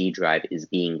the SD drive, is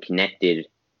being connected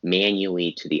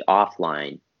manually to the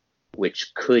offline,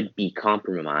 which could be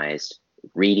compromised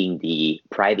reading the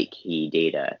private key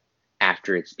data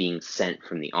after it's being sent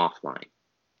from the offline.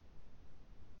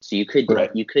 So you could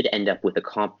end up with a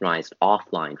compromised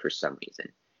offline for some reason.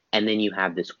 And then you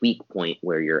have this weak point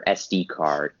where your SD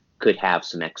card could have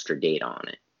some extra data on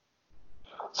it.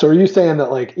 So are you saying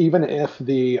that, like, even if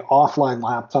the offline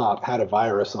laptop had a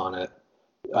virus on it,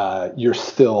 you're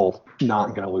still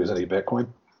not going to lose any Bitcoin.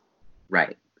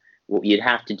 Right. What you'd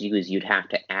have to do is you'd have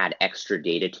to add extra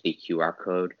data to the QR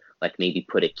code, like maybe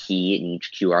put a key in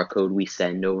each QR code we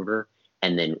send over,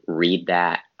 and then read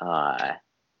that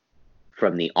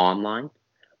from the online,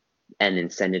 and then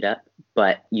send it up.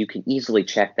 But you can easily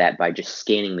check that by just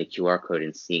scanning the QR code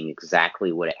and seeing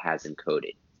exactly what it has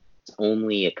encoded. It's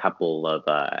only a couple of,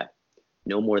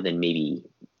 no more than maybe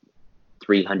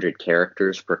 300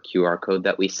 characters per QR code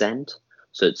that we send.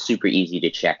 So it's super easy to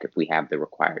check if we have the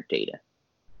required data.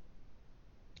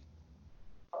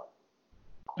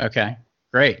 Okay,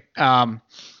 great. I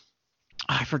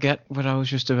forget what I was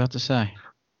just about to say.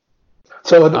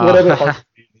 So what other hardware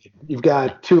do you need? You've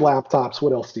got 2 laptops.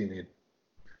 What else do you need?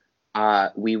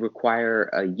 We require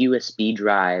a USB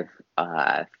drive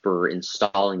for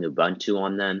installing Ubuntu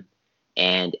on them,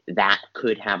 and that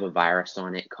could have a virus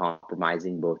on it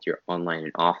compromising both your online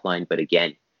and offline. But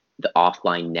again, the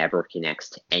offline never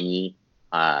connects to any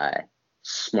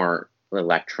smart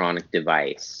electronic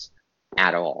device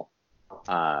at all.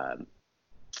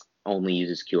 Only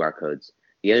uses QR codes.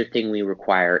 The other thing we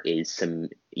require is some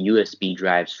USB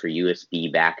drives for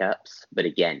USB backups, but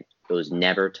again, those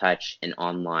never touch an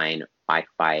online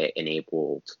Wi-Fi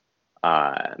enabled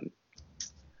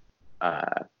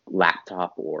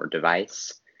laptop or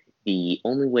device. The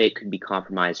only way it could be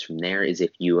compromised from there is if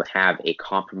you have a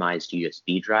compromised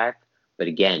USB drive. But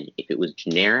again, if it was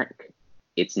generic,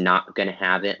 it's not going to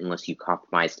have it unless you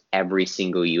compromised every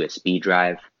single USB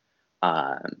drive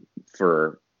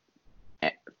for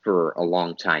a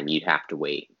long time. You'd have to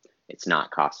wait. It's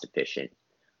not cost efficient.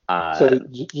 So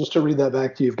just to read that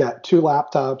back to you, you've got 2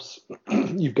 laptops,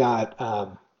 you've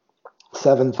got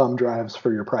 7 thumb drives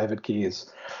for your private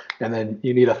keys, and then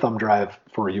you need a thumb drive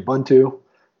for Ubuntu,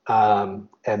 and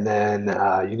then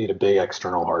you need a big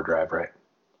external hard drive, right?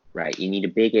 Right. You need a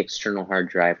big external hard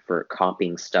drive for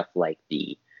copying stuff like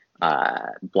the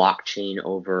blockchain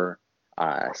over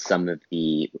some of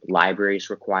the libraries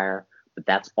require, but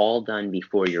that's all done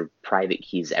before your private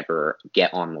keys ever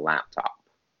get on the laptop.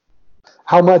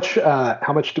 How much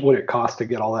would it cost to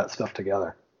get all that stuff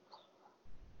together?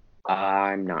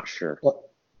 I'm not sure. Well,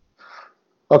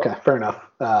 okay, fair enough.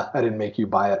 I didn't make you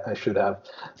buy it. I should have.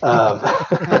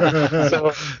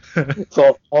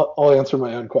 So I'll answer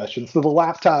my own question. So the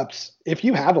laptops, if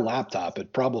you have a laptop,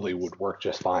 it probably would work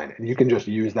just fine, and you can just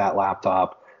use that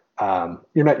laptop.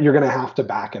 You're going to have to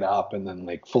back it up and then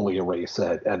like fully erase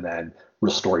it and then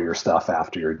restore your stuff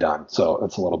after you're done. So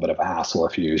it's a little bit of a hassle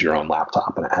if you use your own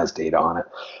laptop and it has data on it.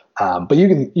 But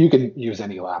you can use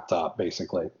any laptop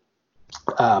basically.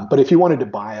 But if you wanted to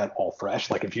buy it all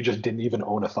fresh, like if you just didn't even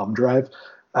own a thumb drive,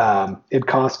 it'd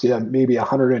cost you maybe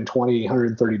 $120,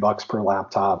 $130 per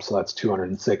laptop. So that's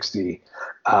 $260.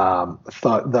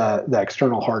 The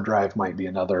external hard drive might be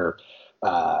another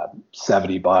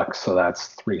 $70. So that's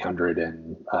 300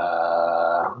 and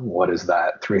what is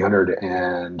that?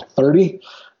 330.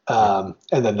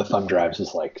 And then the thumb drives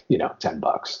is like,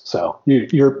 $10. So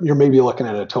you're maybe looking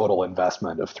at a total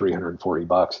investment of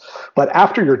 $340. But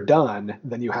after you're done,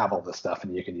 then you have all this stuff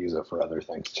and you can use it for other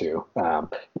things too.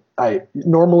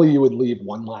 Normally you would leave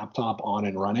one laptop on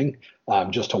and running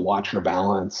just to watch your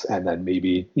balance, and then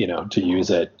maybe to use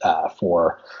it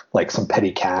for like some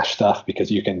petty cash stuff,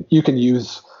 because you can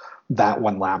use that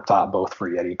one laptop both for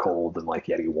Yeti cold and like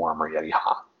Yeti warm or Yeti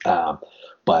hot.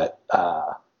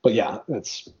 But yeah,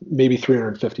 it's maybe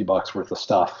 $350 worth of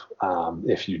stuff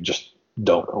if you just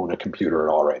don't own a computer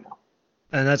at all right now.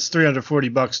 And that's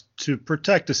 $340 to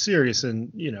protect a serious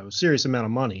amount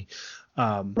of money.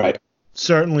 Right.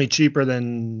 Certainly cheaper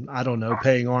than, I don't know,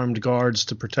 paying armed guards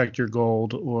to protect your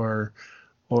gold or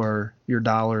your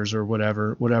dollars or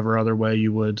whatever other way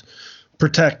you would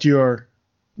protect your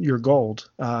gold,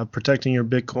 protecting your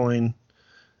Bitcoin.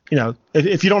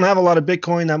 If you don't have a lot of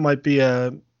Bitcoin, that might be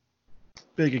a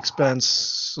big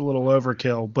expense, a little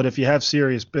overkill. But if you have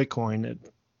serious Bitcoin,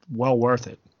 it's well worth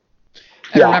it.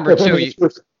 And remember too,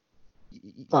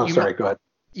 sorry, go ahead.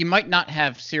 You might not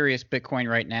have serious Bitcoin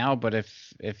right now, but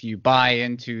if you buy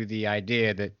into the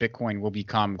idea that Bitcoin will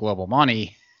become global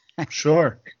money,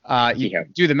 sure, you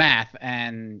do the math,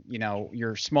 and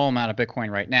your small amount of Bitcoin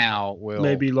right now will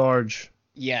maybe large.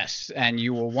 Yes, and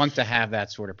you will want to have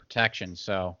that sort of protection.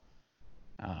 So,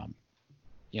 I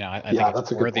think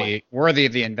it's worthy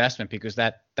of the investment, because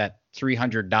that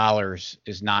 $300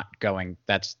 is not going.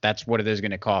 That's what it is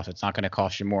going to cost. It's not going to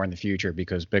cost you more in the future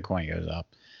because Bitcoin goes up.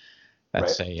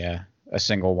 That's right. a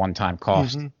single one-time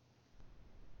cost. Mm-hmm.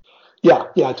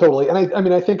 Yeah, totally. And I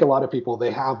mean, I think a lot of people,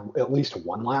 they have at least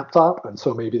one laptop, and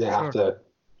so maybe they have to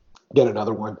get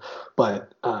another one.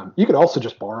 But you could also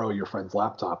just borrow your friend's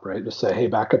laptop, right? Just say, hey,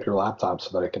 back up your laptop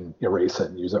so that I can erase it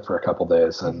and use it for a couple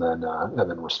days, and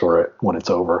then restore it when it's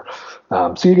over.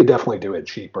 So you could definitely do it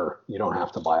cheaper. You don't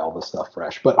have to buy all the stuff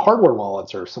fresh. But hardware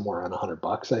wallets are somewhere around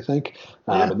 $100, I think,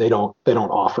 and they don't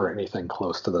offer anything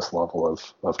close to this level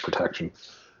of protection.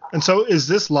 And so, is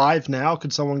this live now?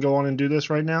 Could someone go on and do this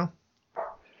right now?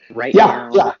 Right now.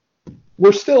 Yeah.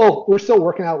 We're still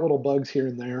working out little bugs here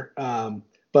and there.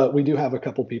 But we do have a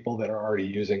couple people that are already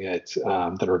using it,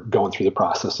 that are going through the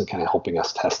process and kind of helping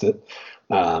us test it.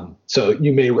 So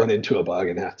you may run into a bug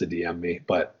and have to DM me.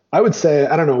 But I would say,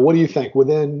 I don't know, what do you think?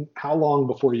 Within how long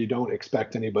before you don't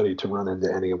expect anybody to run into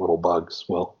any little bugs?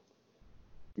 Well,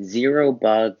 0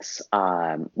 bugs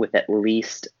with at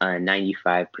least a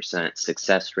 95%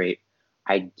 success rate.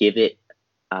 I'd give it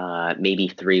maybe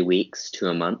 3 weeks to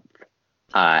a month,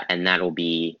 and that'll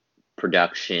be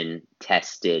production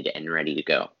tested and ready to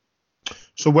go.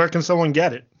 So where can someone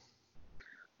get it?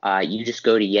 You just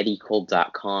go to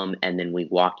yeticold.com, and then we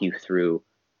walk you through.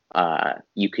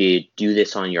 You could do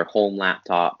this on your home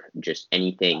laptop, just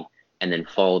anything, and then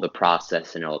follow the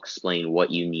process, and it'll explain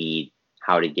what you need,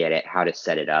 how to get it, how to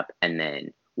set it up, and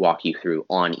then walk you through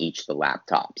on each of the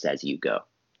laptops as you go.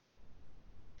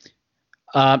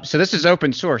 So this is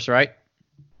open source, right?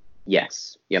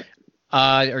 Yes. Yep.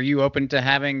 Are you open to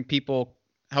having people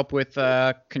help with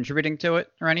contributing to it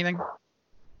or anything?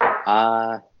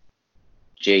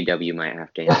 JW might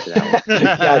have to answer that one.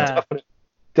 Yeah,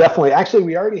 definitely. Actually,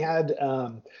 we already had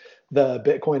the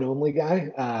Bitcoin only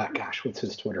guy. Gosh, what's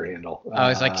his Twitter handle?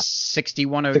 It's like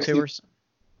 6102 or something.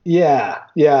 Yeah.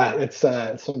 It's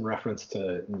some reference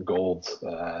to gold.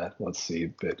 Let's see,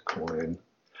 Bitcoin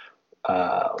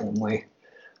only.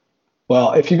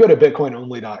 Well, if you go to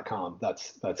bitcoinonly.com,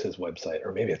 that's his website,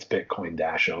 or maybe it's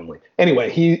Bitcoin-only. Anyway,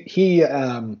 he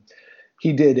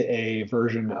did a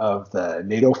version of the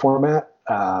NATO format,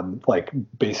 like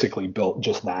basically built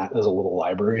just that as a little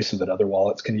library so that other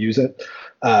wallets can use it.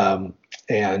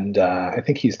 And I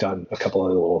think he's done a couple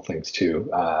of little things too,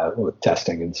 with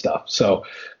testing and stuff. So,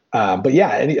 but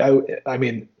yeah, I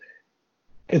mean,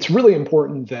 it's really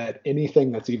important that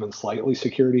anything that's even slightly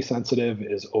security sensitive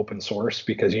is open source,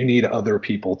 because you need other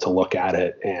people to look at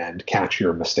it and catch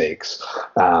your mistakes.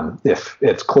 If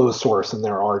it's closed source, and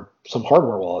there are some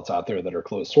hardware wallets out there that are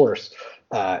closed source,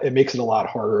 it makes it a lot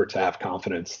harder to have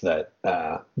confidence that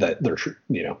they're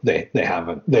they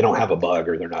don't have a bug,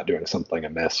 or they're not doing something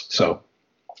amiss. So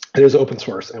it is open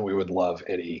source, and we would love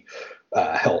any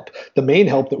help. The main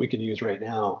help that we can use right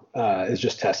now is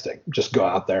just testing. Just go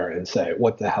out there and say,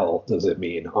 what the hell does it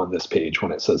mean on this page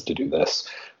when it says to do this?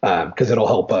 Because it'll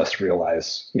help us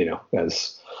realize,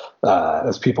 as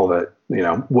people that,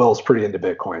 Will's pretty into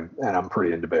Bitcoin and I'm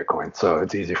pretty into Bitcoin. So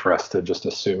it's easy for us to just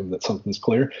assume that something's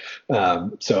clear.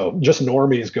 So just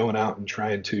normies going out and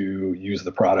trying to use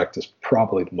the product is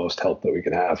probably the most help that we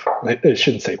can have. I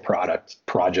shouldn't say project,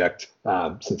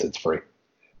 since it's free.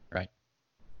 Right.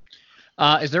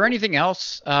 Is there anything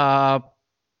else that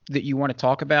you want to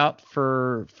talk about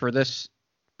for this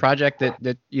project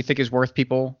that you think is worth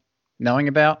people knowing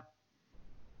about?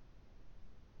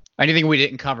 Anything we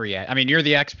didn't cover yet? I mean, you're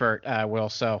the expert, Will.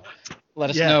 So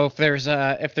let us know if there's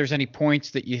any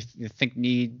points that you think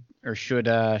need or should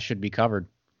be covered.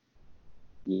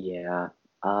 Yeah.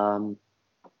 I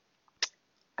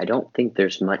don't think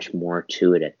there's much more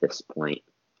to it at this point,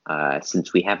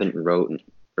 since we haven't written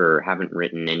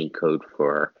any code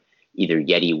for either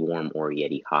Yeti Warm or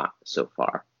Yeti Hot so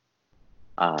far.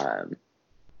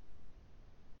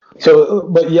 So,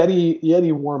 but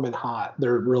Yeti Warm and Hot,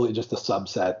 they're really just a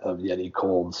subset of Yeti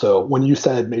Cold. So when you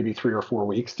said maybe 3 or 4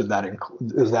 weeks, does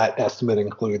that estimate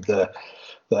include the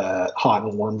hot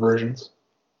and warm versions?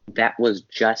 That was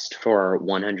just for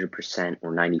 100%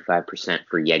 or 95%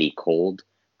 for Yeti Cold.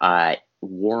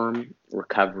 Warm,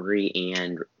 recovery,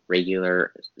 and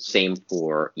regular, same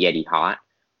for Yeti Hot.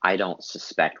 I don't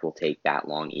suspect will take that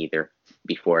long either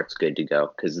before it's good to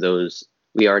go, because those,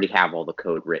 we already have all the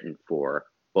code written for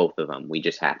both of them. We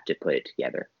just have to put it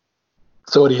together.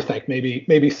 So what do you think?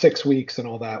 Maybe 6 weeks and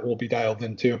all that will be dialed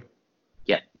into?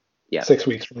 Yeah. 6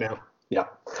 weeks from now. Yeah.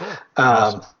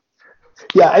 Awesome.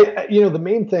 The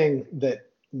main thing that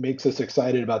makes us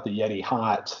excited about the Yeti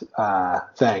Hot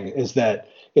thing is that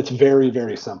it's very,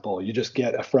 very simple. You just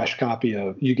get a fresh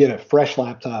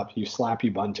laptop, you slap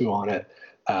Ubuntu on it.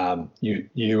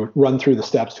 You run through the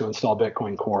steps to install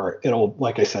Bitcoin Core. It'll,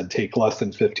 like I said, take less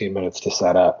than 15 minutes to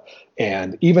set up.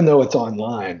 And even though it's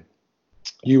online,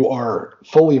 you are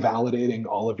fully validating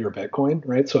all of your Bitcoin,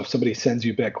 right? So if somebody sends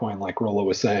you Bitcoin, like Rollo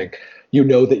was saying, you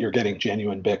know that you're getting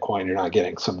genuine Bitcoin. You're not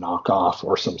getting some knockoff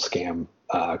or some scam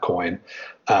coin.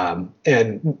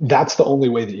 And that's the only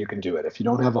way that you can do it. If you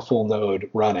don't have a full node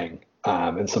running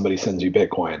and somebody sends you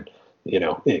Bitcoin,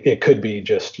 it could be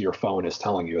just your phone is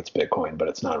telling you it's Bitcoin, but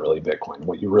it's not really Bitcoin.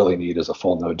 What you really need is a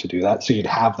full node to do that. So you'd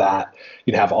have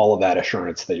all of that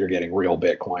assurance that you're getting real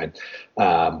Bitcoin.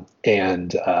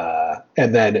 And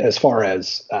then as far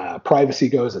as privacy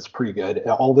goes, it's pretty good.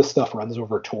 All this stuff runs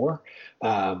over Tor.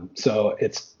 So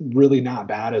it's really not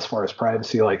bad as far as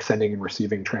privacy, like sending and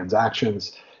receiving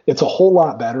transactions. It's a whole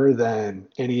lot better than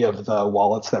any of the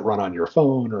wallets that run on your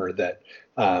phone or that,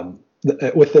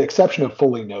 with the exception of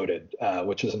Fully Noded,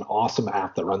 which is an awesome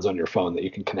app that runs on your phone that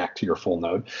you can connect to your full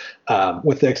node.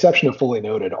 With the exception of Fully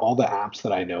Noded, all the apps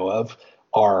that I know of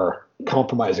are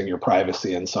compromising your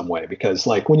privacy in some way, because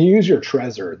like when you use your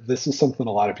Trezor, this is something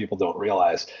a lot of people don't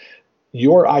realize.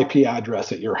 Your IP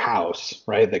address at your house,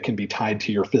 right, that can be tied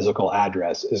to your physical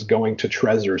address is going to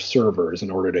Trezor's servers in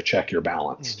order to check your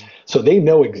balance. Mm-hmm. So they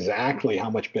know exactly how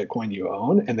much Bitcoin you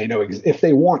own, and they know if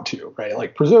they want to, right?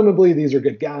 Like presumably these are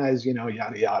good guys,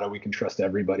 yada, yada. We can trust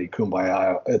everybody.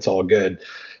 Kumbaya. It's all good.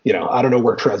 I don't know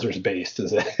where Trezor's based.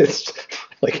 It's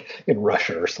like in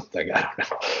Russia or something. I don't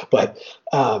know. But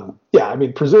yeah, I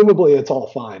mean, presumably it's all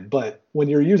fine. But when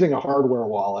you're using a hardware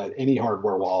wallet, any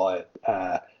hardware wallet,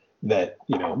 that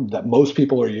most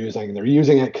people are using. They're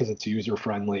using it because it's user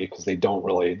friendly, because they're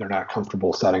not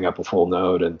comfortable setting up a full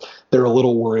node, and they're a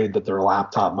little worried that their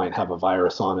laptop might have a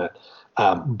virus on it.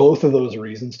 Both of those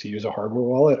reasons to use a hardware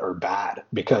wallet are bad,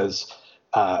 because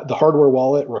the hardware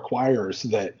wallet requires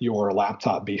that your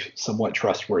laptop be somewhat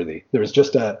trustworthy. There's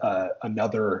just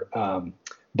another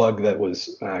bug that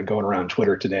was going around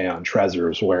Twitter today on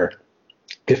Trezors, where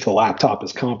if the laptop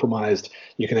is compromised,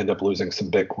 you can end up losing some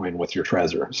Bitcoin with your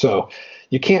Trezor. So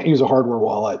you can't use a hardware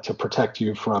wallet to protect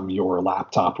you from your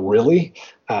laptop, really.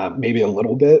 Maybe a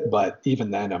little bit, but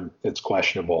even then it's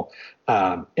questionable.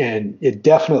 And it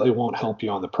definitely won't help you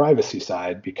on the privacy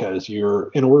side, because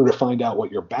in order to find out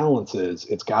what your balance is,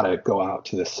 it's got to go out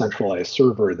to this centralized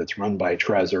server that's run by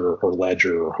Trezor or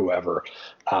Ledger or whoever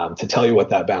to tell you what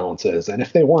that balance is. And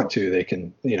if they want to, they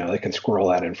can squirrel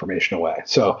that information away.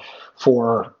 So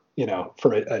for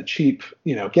a cheap,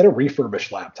 get a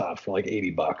refurbished laptop for like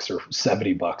 $80 or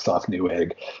 $70 off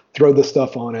Newegg, throw the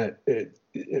stuff on it.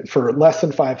 For less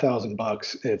than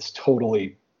 $5,000, it's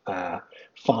totally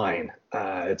fine.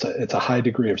 It's a high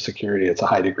degree of security. It's a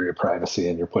high degree of privacy,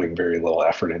 and you're putting very little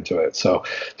effort into it. So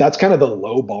that's kind of the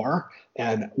low bar.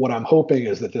 And what I'm hoping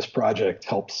is that this project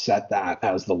helps set that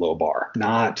as the low bar,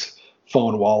 not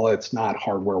phone wallets, not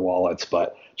hardware wallets,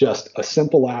 but just a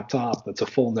simple laptop that's a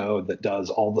full node that does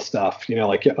all the stuff,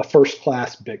 like a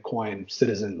first-class Bitcoin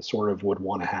citizen sort of would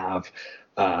want to have,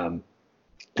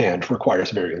 and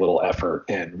requires very little effort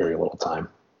and very little time.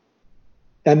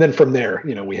 And then from there,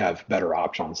 we have better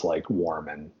options like Warm,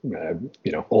 and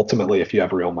ultimately, if you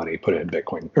have real money, put it in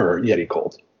Bitcoin or Yeti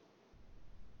Cold.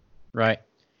 Right.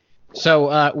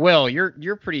 So, Will,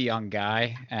 you're a pretty young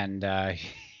guy, and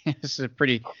this is a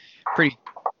pretty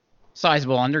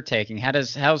sizable undertaking.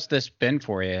 How's this been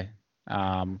for you?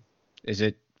 Is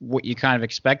it what you kind of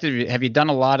expected? Have you done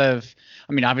a lot of?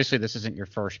 I mean, obviously this isn't your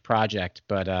first project,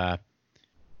 but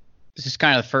this is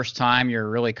kind of the first time you're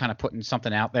really kind of putting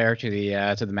something out there to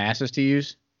the masses to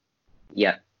use.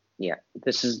 Yeah.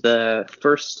 This is the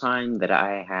first time that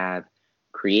I have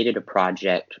created a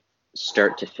project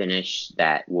start to finish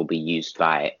that will be used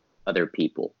by other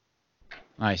people.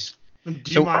 Nice. Do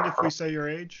you mind if we say your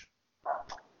age?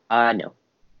 No.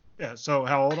 Yeah. So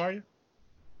how old are you?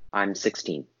 I'm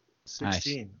 16.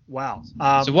 16. Nice. Wow.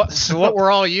 So what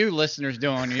were all you listeners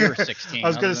doing when you were 16? I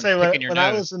was going to say, when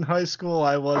I was in high school,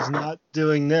 I was not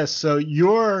doing this. So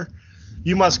you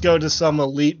must go to some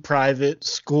elite private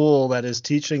school that is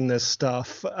teaching this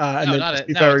stuff, and they'd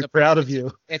be very proud of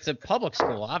you. It's a public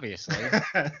school, obviously.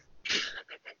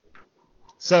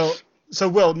 So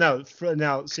Will,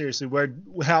 now seriously,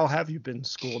 how have you been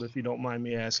schooled, if you don't mind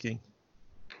me asking?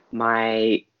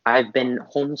 I've been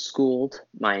homeschooled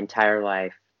my entire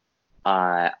life.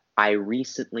 I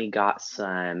recently got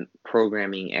some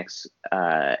programming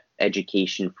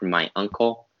education from my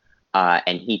uncle,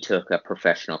 and he took a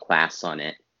professional class on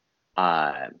it.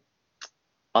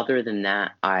 Other than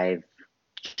that, I've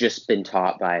just been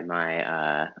taught by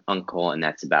my uncle, and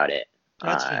that's about it.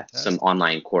 Some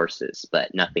online courses,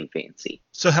 but nothing fancy.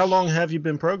 So how long have you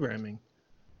been programming?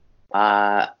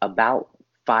 About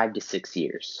 5 to 6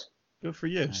 years. Good for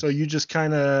you. Nice. So you just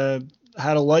kind of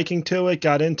had a liking to it,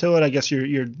 got into it. I guess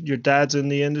your dad's in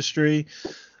the industry.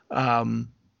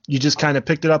 You just kind of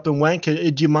picked it up and went.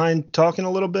 Do you mind talking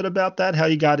a little bit about that, how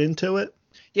you got into it?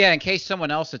 Yeah, in case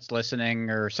someone else that's listening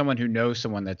or someone who knows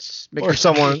someone that's or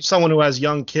someone who has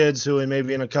young kids who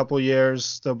maybe in a couple of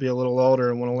years they'll be a little older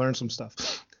and want to learn some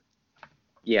stuff.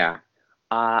 Yeah.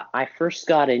 I first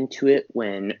got into it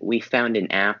when we found an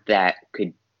app that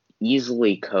could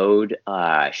easily code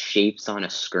shapes on a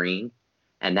screen,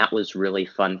 and that was really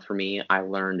fun for me. I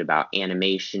learned about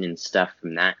animation and stuff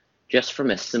from that, just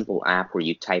from a simple app where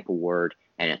you type a word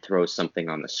and it throws something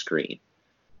on the screen.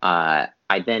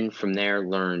 I then from there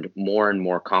learned more and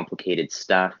more complicated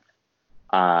stuff.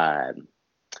 From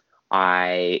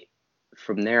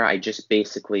there I just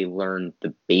basically learned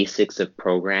the basics of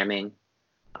programming,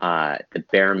 the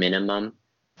bare minimum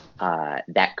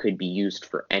that could be used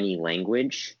for any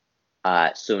language.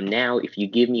 So now if you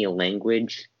give me a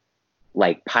language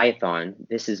like Python,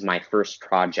 this is my first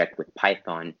project with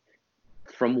Python.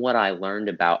 From what I learned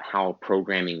about how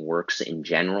programming works in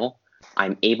general,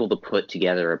 I'm able to put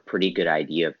together a pretty good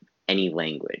idea of any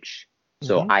language.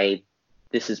 So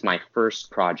this is my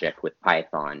first project with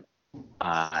Python.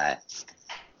 About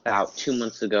 2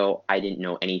 months ago, I didn't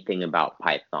know anything about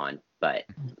Python, but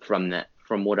from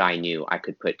what I knew, I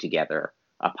could put together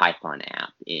a Python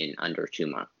app in under 2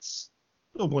 months.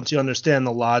 Once you understand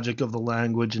the logic of the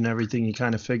language and everything, you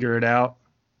kind of figure it out.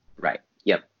 Right.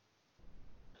 Yep.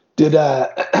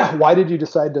 Why did you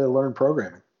decide to learn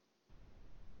programming?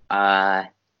 I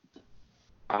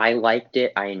liked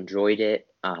it. I enjoyed it.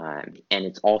 And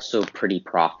it's also pretty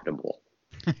profitable.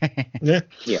 Yeah.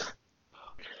 Yeah.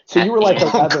 So you were like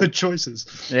 11. Good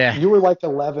choices. Yeah. You were like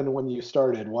 11 when you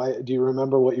started. Why? Do you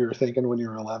remember what you were thinking when you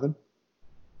were 11?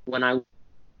 When I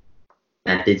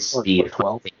At this speed, Or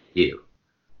 12? do.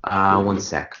 1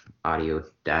 sec. Audio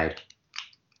died.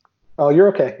 Oh, you're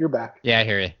okay. You're back. Yeah, I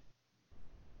hear you.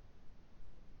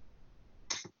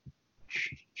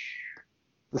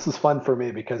 This is fun for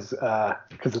me because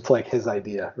it's like his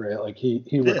idea, right? Like he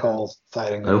recalls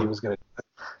deciding that he was going to.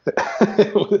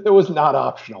 It was not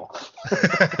optional.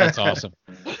 That's awesome.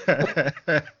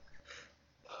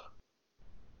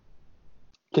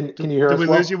 Can you hear us? Did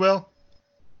we lose you, Will?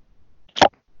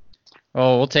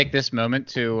 Oh, we'll take this moment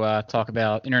to talk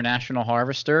about International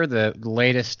Harvester, the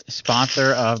latest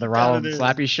sponsor of the Rollo and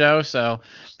Slappy Show. So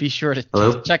be sure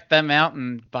to check them out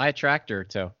and buy a tractor or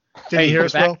two. Can you hear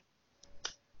us, Will?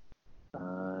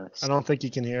 I I don't think you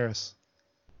can hear us.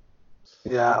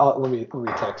 Yeah, let me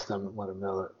text him and let him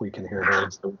know that we can hear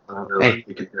him. Hey.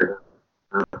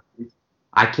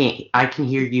 I can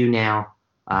hear you now,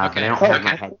 but I don't have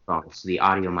my headphones, so the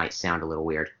audio might sound a little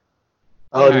weird.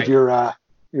 Oh, did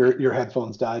your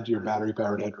headphones died? Your battery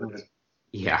powered headphones?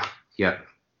 Yeah. Yep.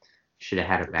 Should have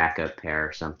had a backup pair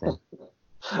or something.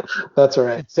 That's all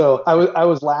right. So I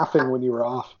was laughing when you were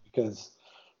off because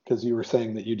you were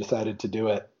saying that you decided to do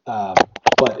it,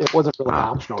 but it wasn't really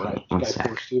optional, right? You guys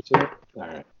forced you to. All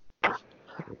right.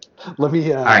 Let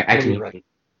me. All right, I can hear you.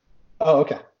 Oh,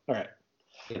 okay. All right.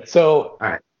 So. All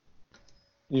right.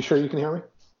 You sure you can hear me?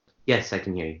 Yes, I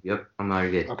can hear you. Yep, I'm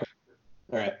already good. Okay.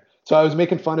 All right. So I was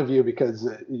making fun of you because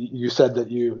you said that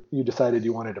you decided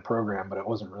you wanted to program, but it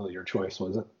wasn't really your choice,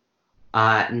 was it?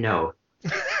 No.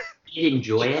 I did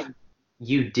enjoy it.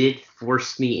 You did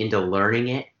force me into learning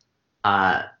it,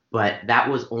 but that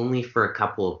was only for a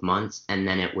couple of months, and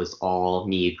then it was all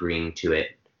me agreeing to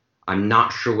it. I'm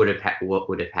not sure what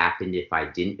would have happened if I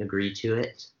didn't agree to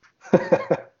it.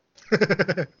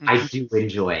 I do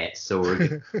enjoy it, so we're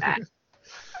good with that.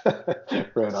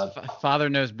 Right on. Father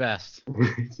knows best.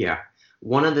 Yeah.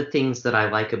 One of the things that I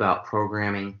like about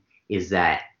programming is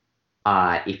that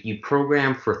if you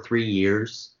program for 3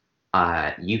 years,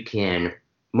 you can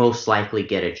most likely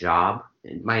get a job.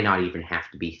 It might not even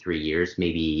have to be 3 years,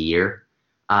 maybe a year.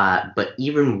 But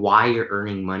even while you're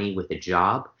earning money with a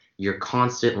job, you're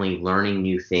constantly learning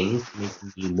new things,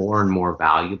 making you more and more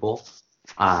valuable.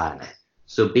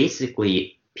 So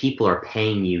basically, people are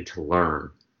paying you to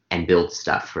learn and build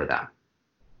stuff for them.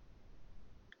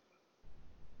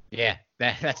 Yeah,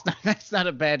 that's not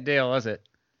a bad deal, is it?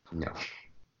 No.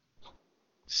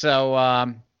 So,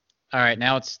 all right,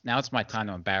 now it's my time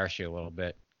to embarrass you a little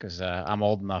bit because I'm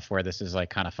old enough where this is like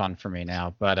kind of fun for me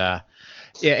now. But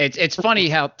yeah, it's funny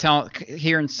how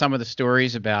hearing some of the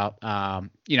stories about how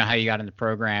you got into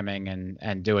programming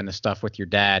and doing the stuff with your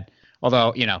dad.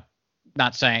 Although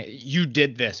not saying you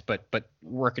did this, but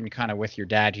working kind of with your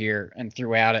dad here and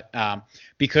throughout it,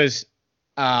 because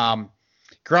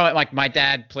growing up, like my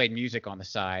dad played music on the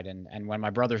side, and when my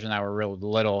brothers and I were real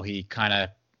little, he kind of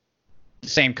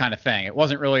same kind of thing. It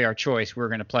wasn't really our choice. We were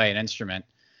going to play an instrument,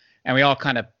 and we all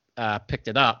kind of picked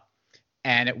it up.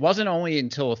 And it wasn't only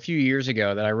until a few years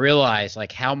ago that I realized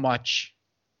like how much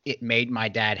it made my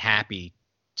dad happy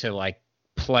to like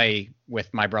play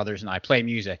with my brothers and I play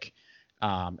music,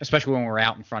 especially when we're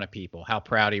out in front of people, how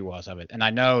proud he was of it. And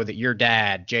I know that your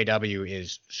dad, JW,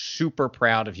 is super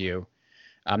proud of you,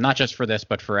 not just for this,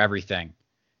 but for everything.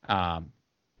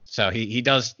 So he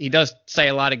does say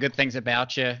a lot of good things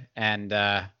about you. And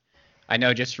I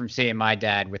know just from seeing my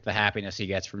dad with the happiness he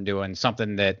gets from doing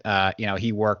something that,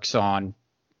 he works on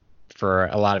for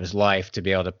a lot of his life, to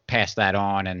be able to pass that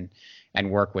on and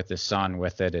work with his son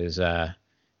with it is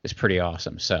pretty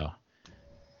awesome. So.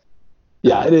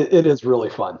 Yeah, it is really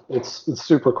fun. It's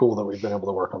super cool that we've been able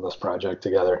to work on this project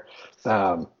together.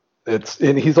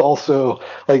 And he's also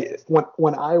like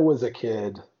when I was a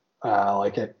kid,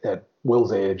 like at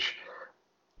Will's age,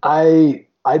 I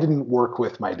didn't work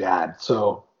with my dad,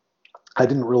 so I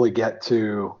didn't really get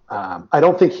to. I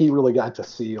don't think he really got to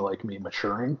see like me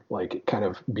maturing, like kind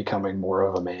of becoming more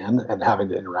of a man and having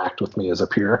to interact with me as a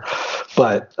peer.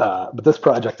 But this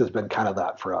project has been kind of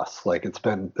that for us. Like it's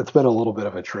been a little bit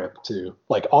of a trip to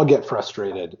like I'll get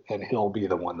frustrated and he'll be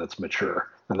the one that's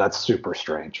mature, and that's super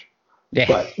strange. Yeah.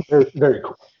 But very, very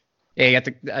cool. Yeah,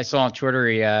 I saw on Twitter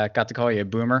he got to call you a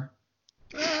boomer.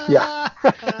 Yeah.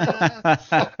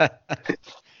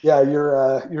 Yeah,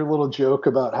 your little joke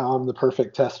about how I'm the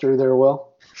perfect tester there,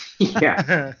 Will.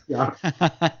 Yeah. Yeah.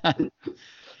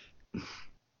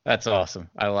 That's awesome.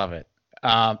 I love it.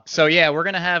 So yeah, we're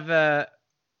gonna have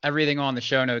everything on the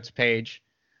show notes page,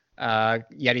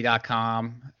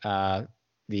 Yeti.com, the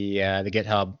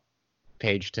GitHub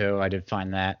page too. I did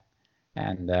find that.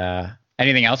 And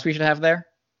anything else we should have there?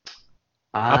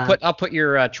 I'll put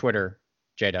your Twitter,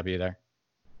 JW, there.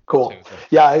 Cool.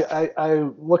 Yeah,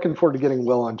 I'm looking forward to getting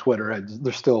Will on Twitter.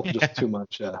 There's still just too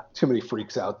many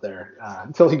freaks out there.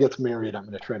 Until he gets married, I'm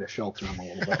going to try to shelter him a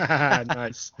little bit.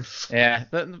 Nice. Yeah,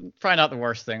 probably not the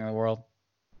worst thing in the world.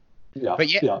 Yeah.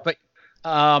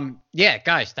 Yeah,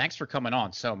 guys, thanks for coming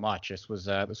on so much. This was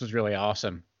really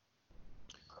awesome.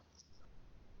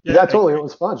 Yeah, totally. It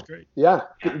was fun. It was great. Yeah,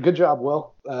 good job,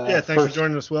 Will. Thanks for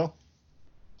joining us, Will.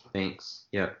 Thanks.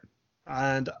 Yep.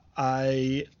 And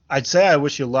I'd say I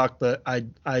wish you luck, but I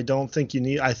don't think you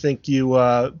need. I think you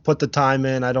put the time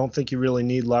in. I don't think you really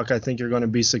need luck. I think you're going to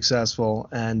be successful,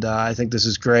 and I think this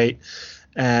is great.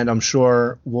 And I'm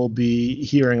sure we'll be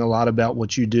hearing a lot about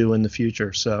what you do in the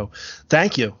future. So,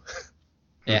 thank you.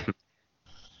 Yeah.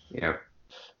 Yeah.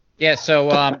 Yeah.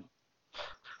 So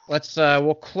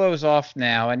we'll close off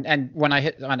now, and when I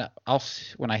hit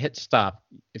stop,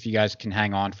 if you guys can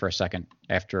hang on for a second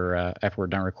after we're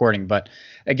done recording. But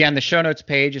again, the show notes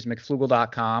page is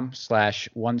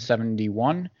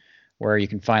mcflugel.com/171, where you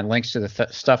can find links to the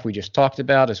stuff we just talked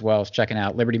about, as well as checking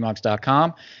out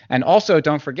libertymugs.com. And also,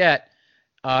 don't forget,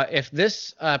 if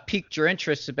this piqued your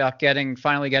interest about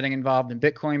finally getting involved in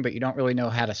Bitcoin, but you don't really know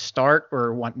how to start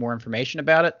or want more information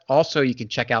about it, also you can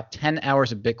check out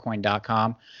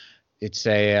 10hoursofbitcoin.com. It's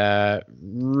a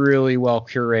really well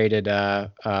curated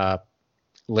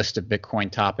list of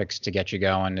Bitcoin topics to get you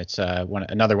going. It's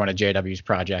another one of JW's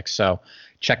projects, so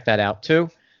check that out too.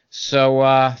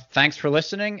 So thanks for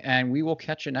listening, and we will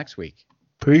catch you next week.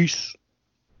 Peace.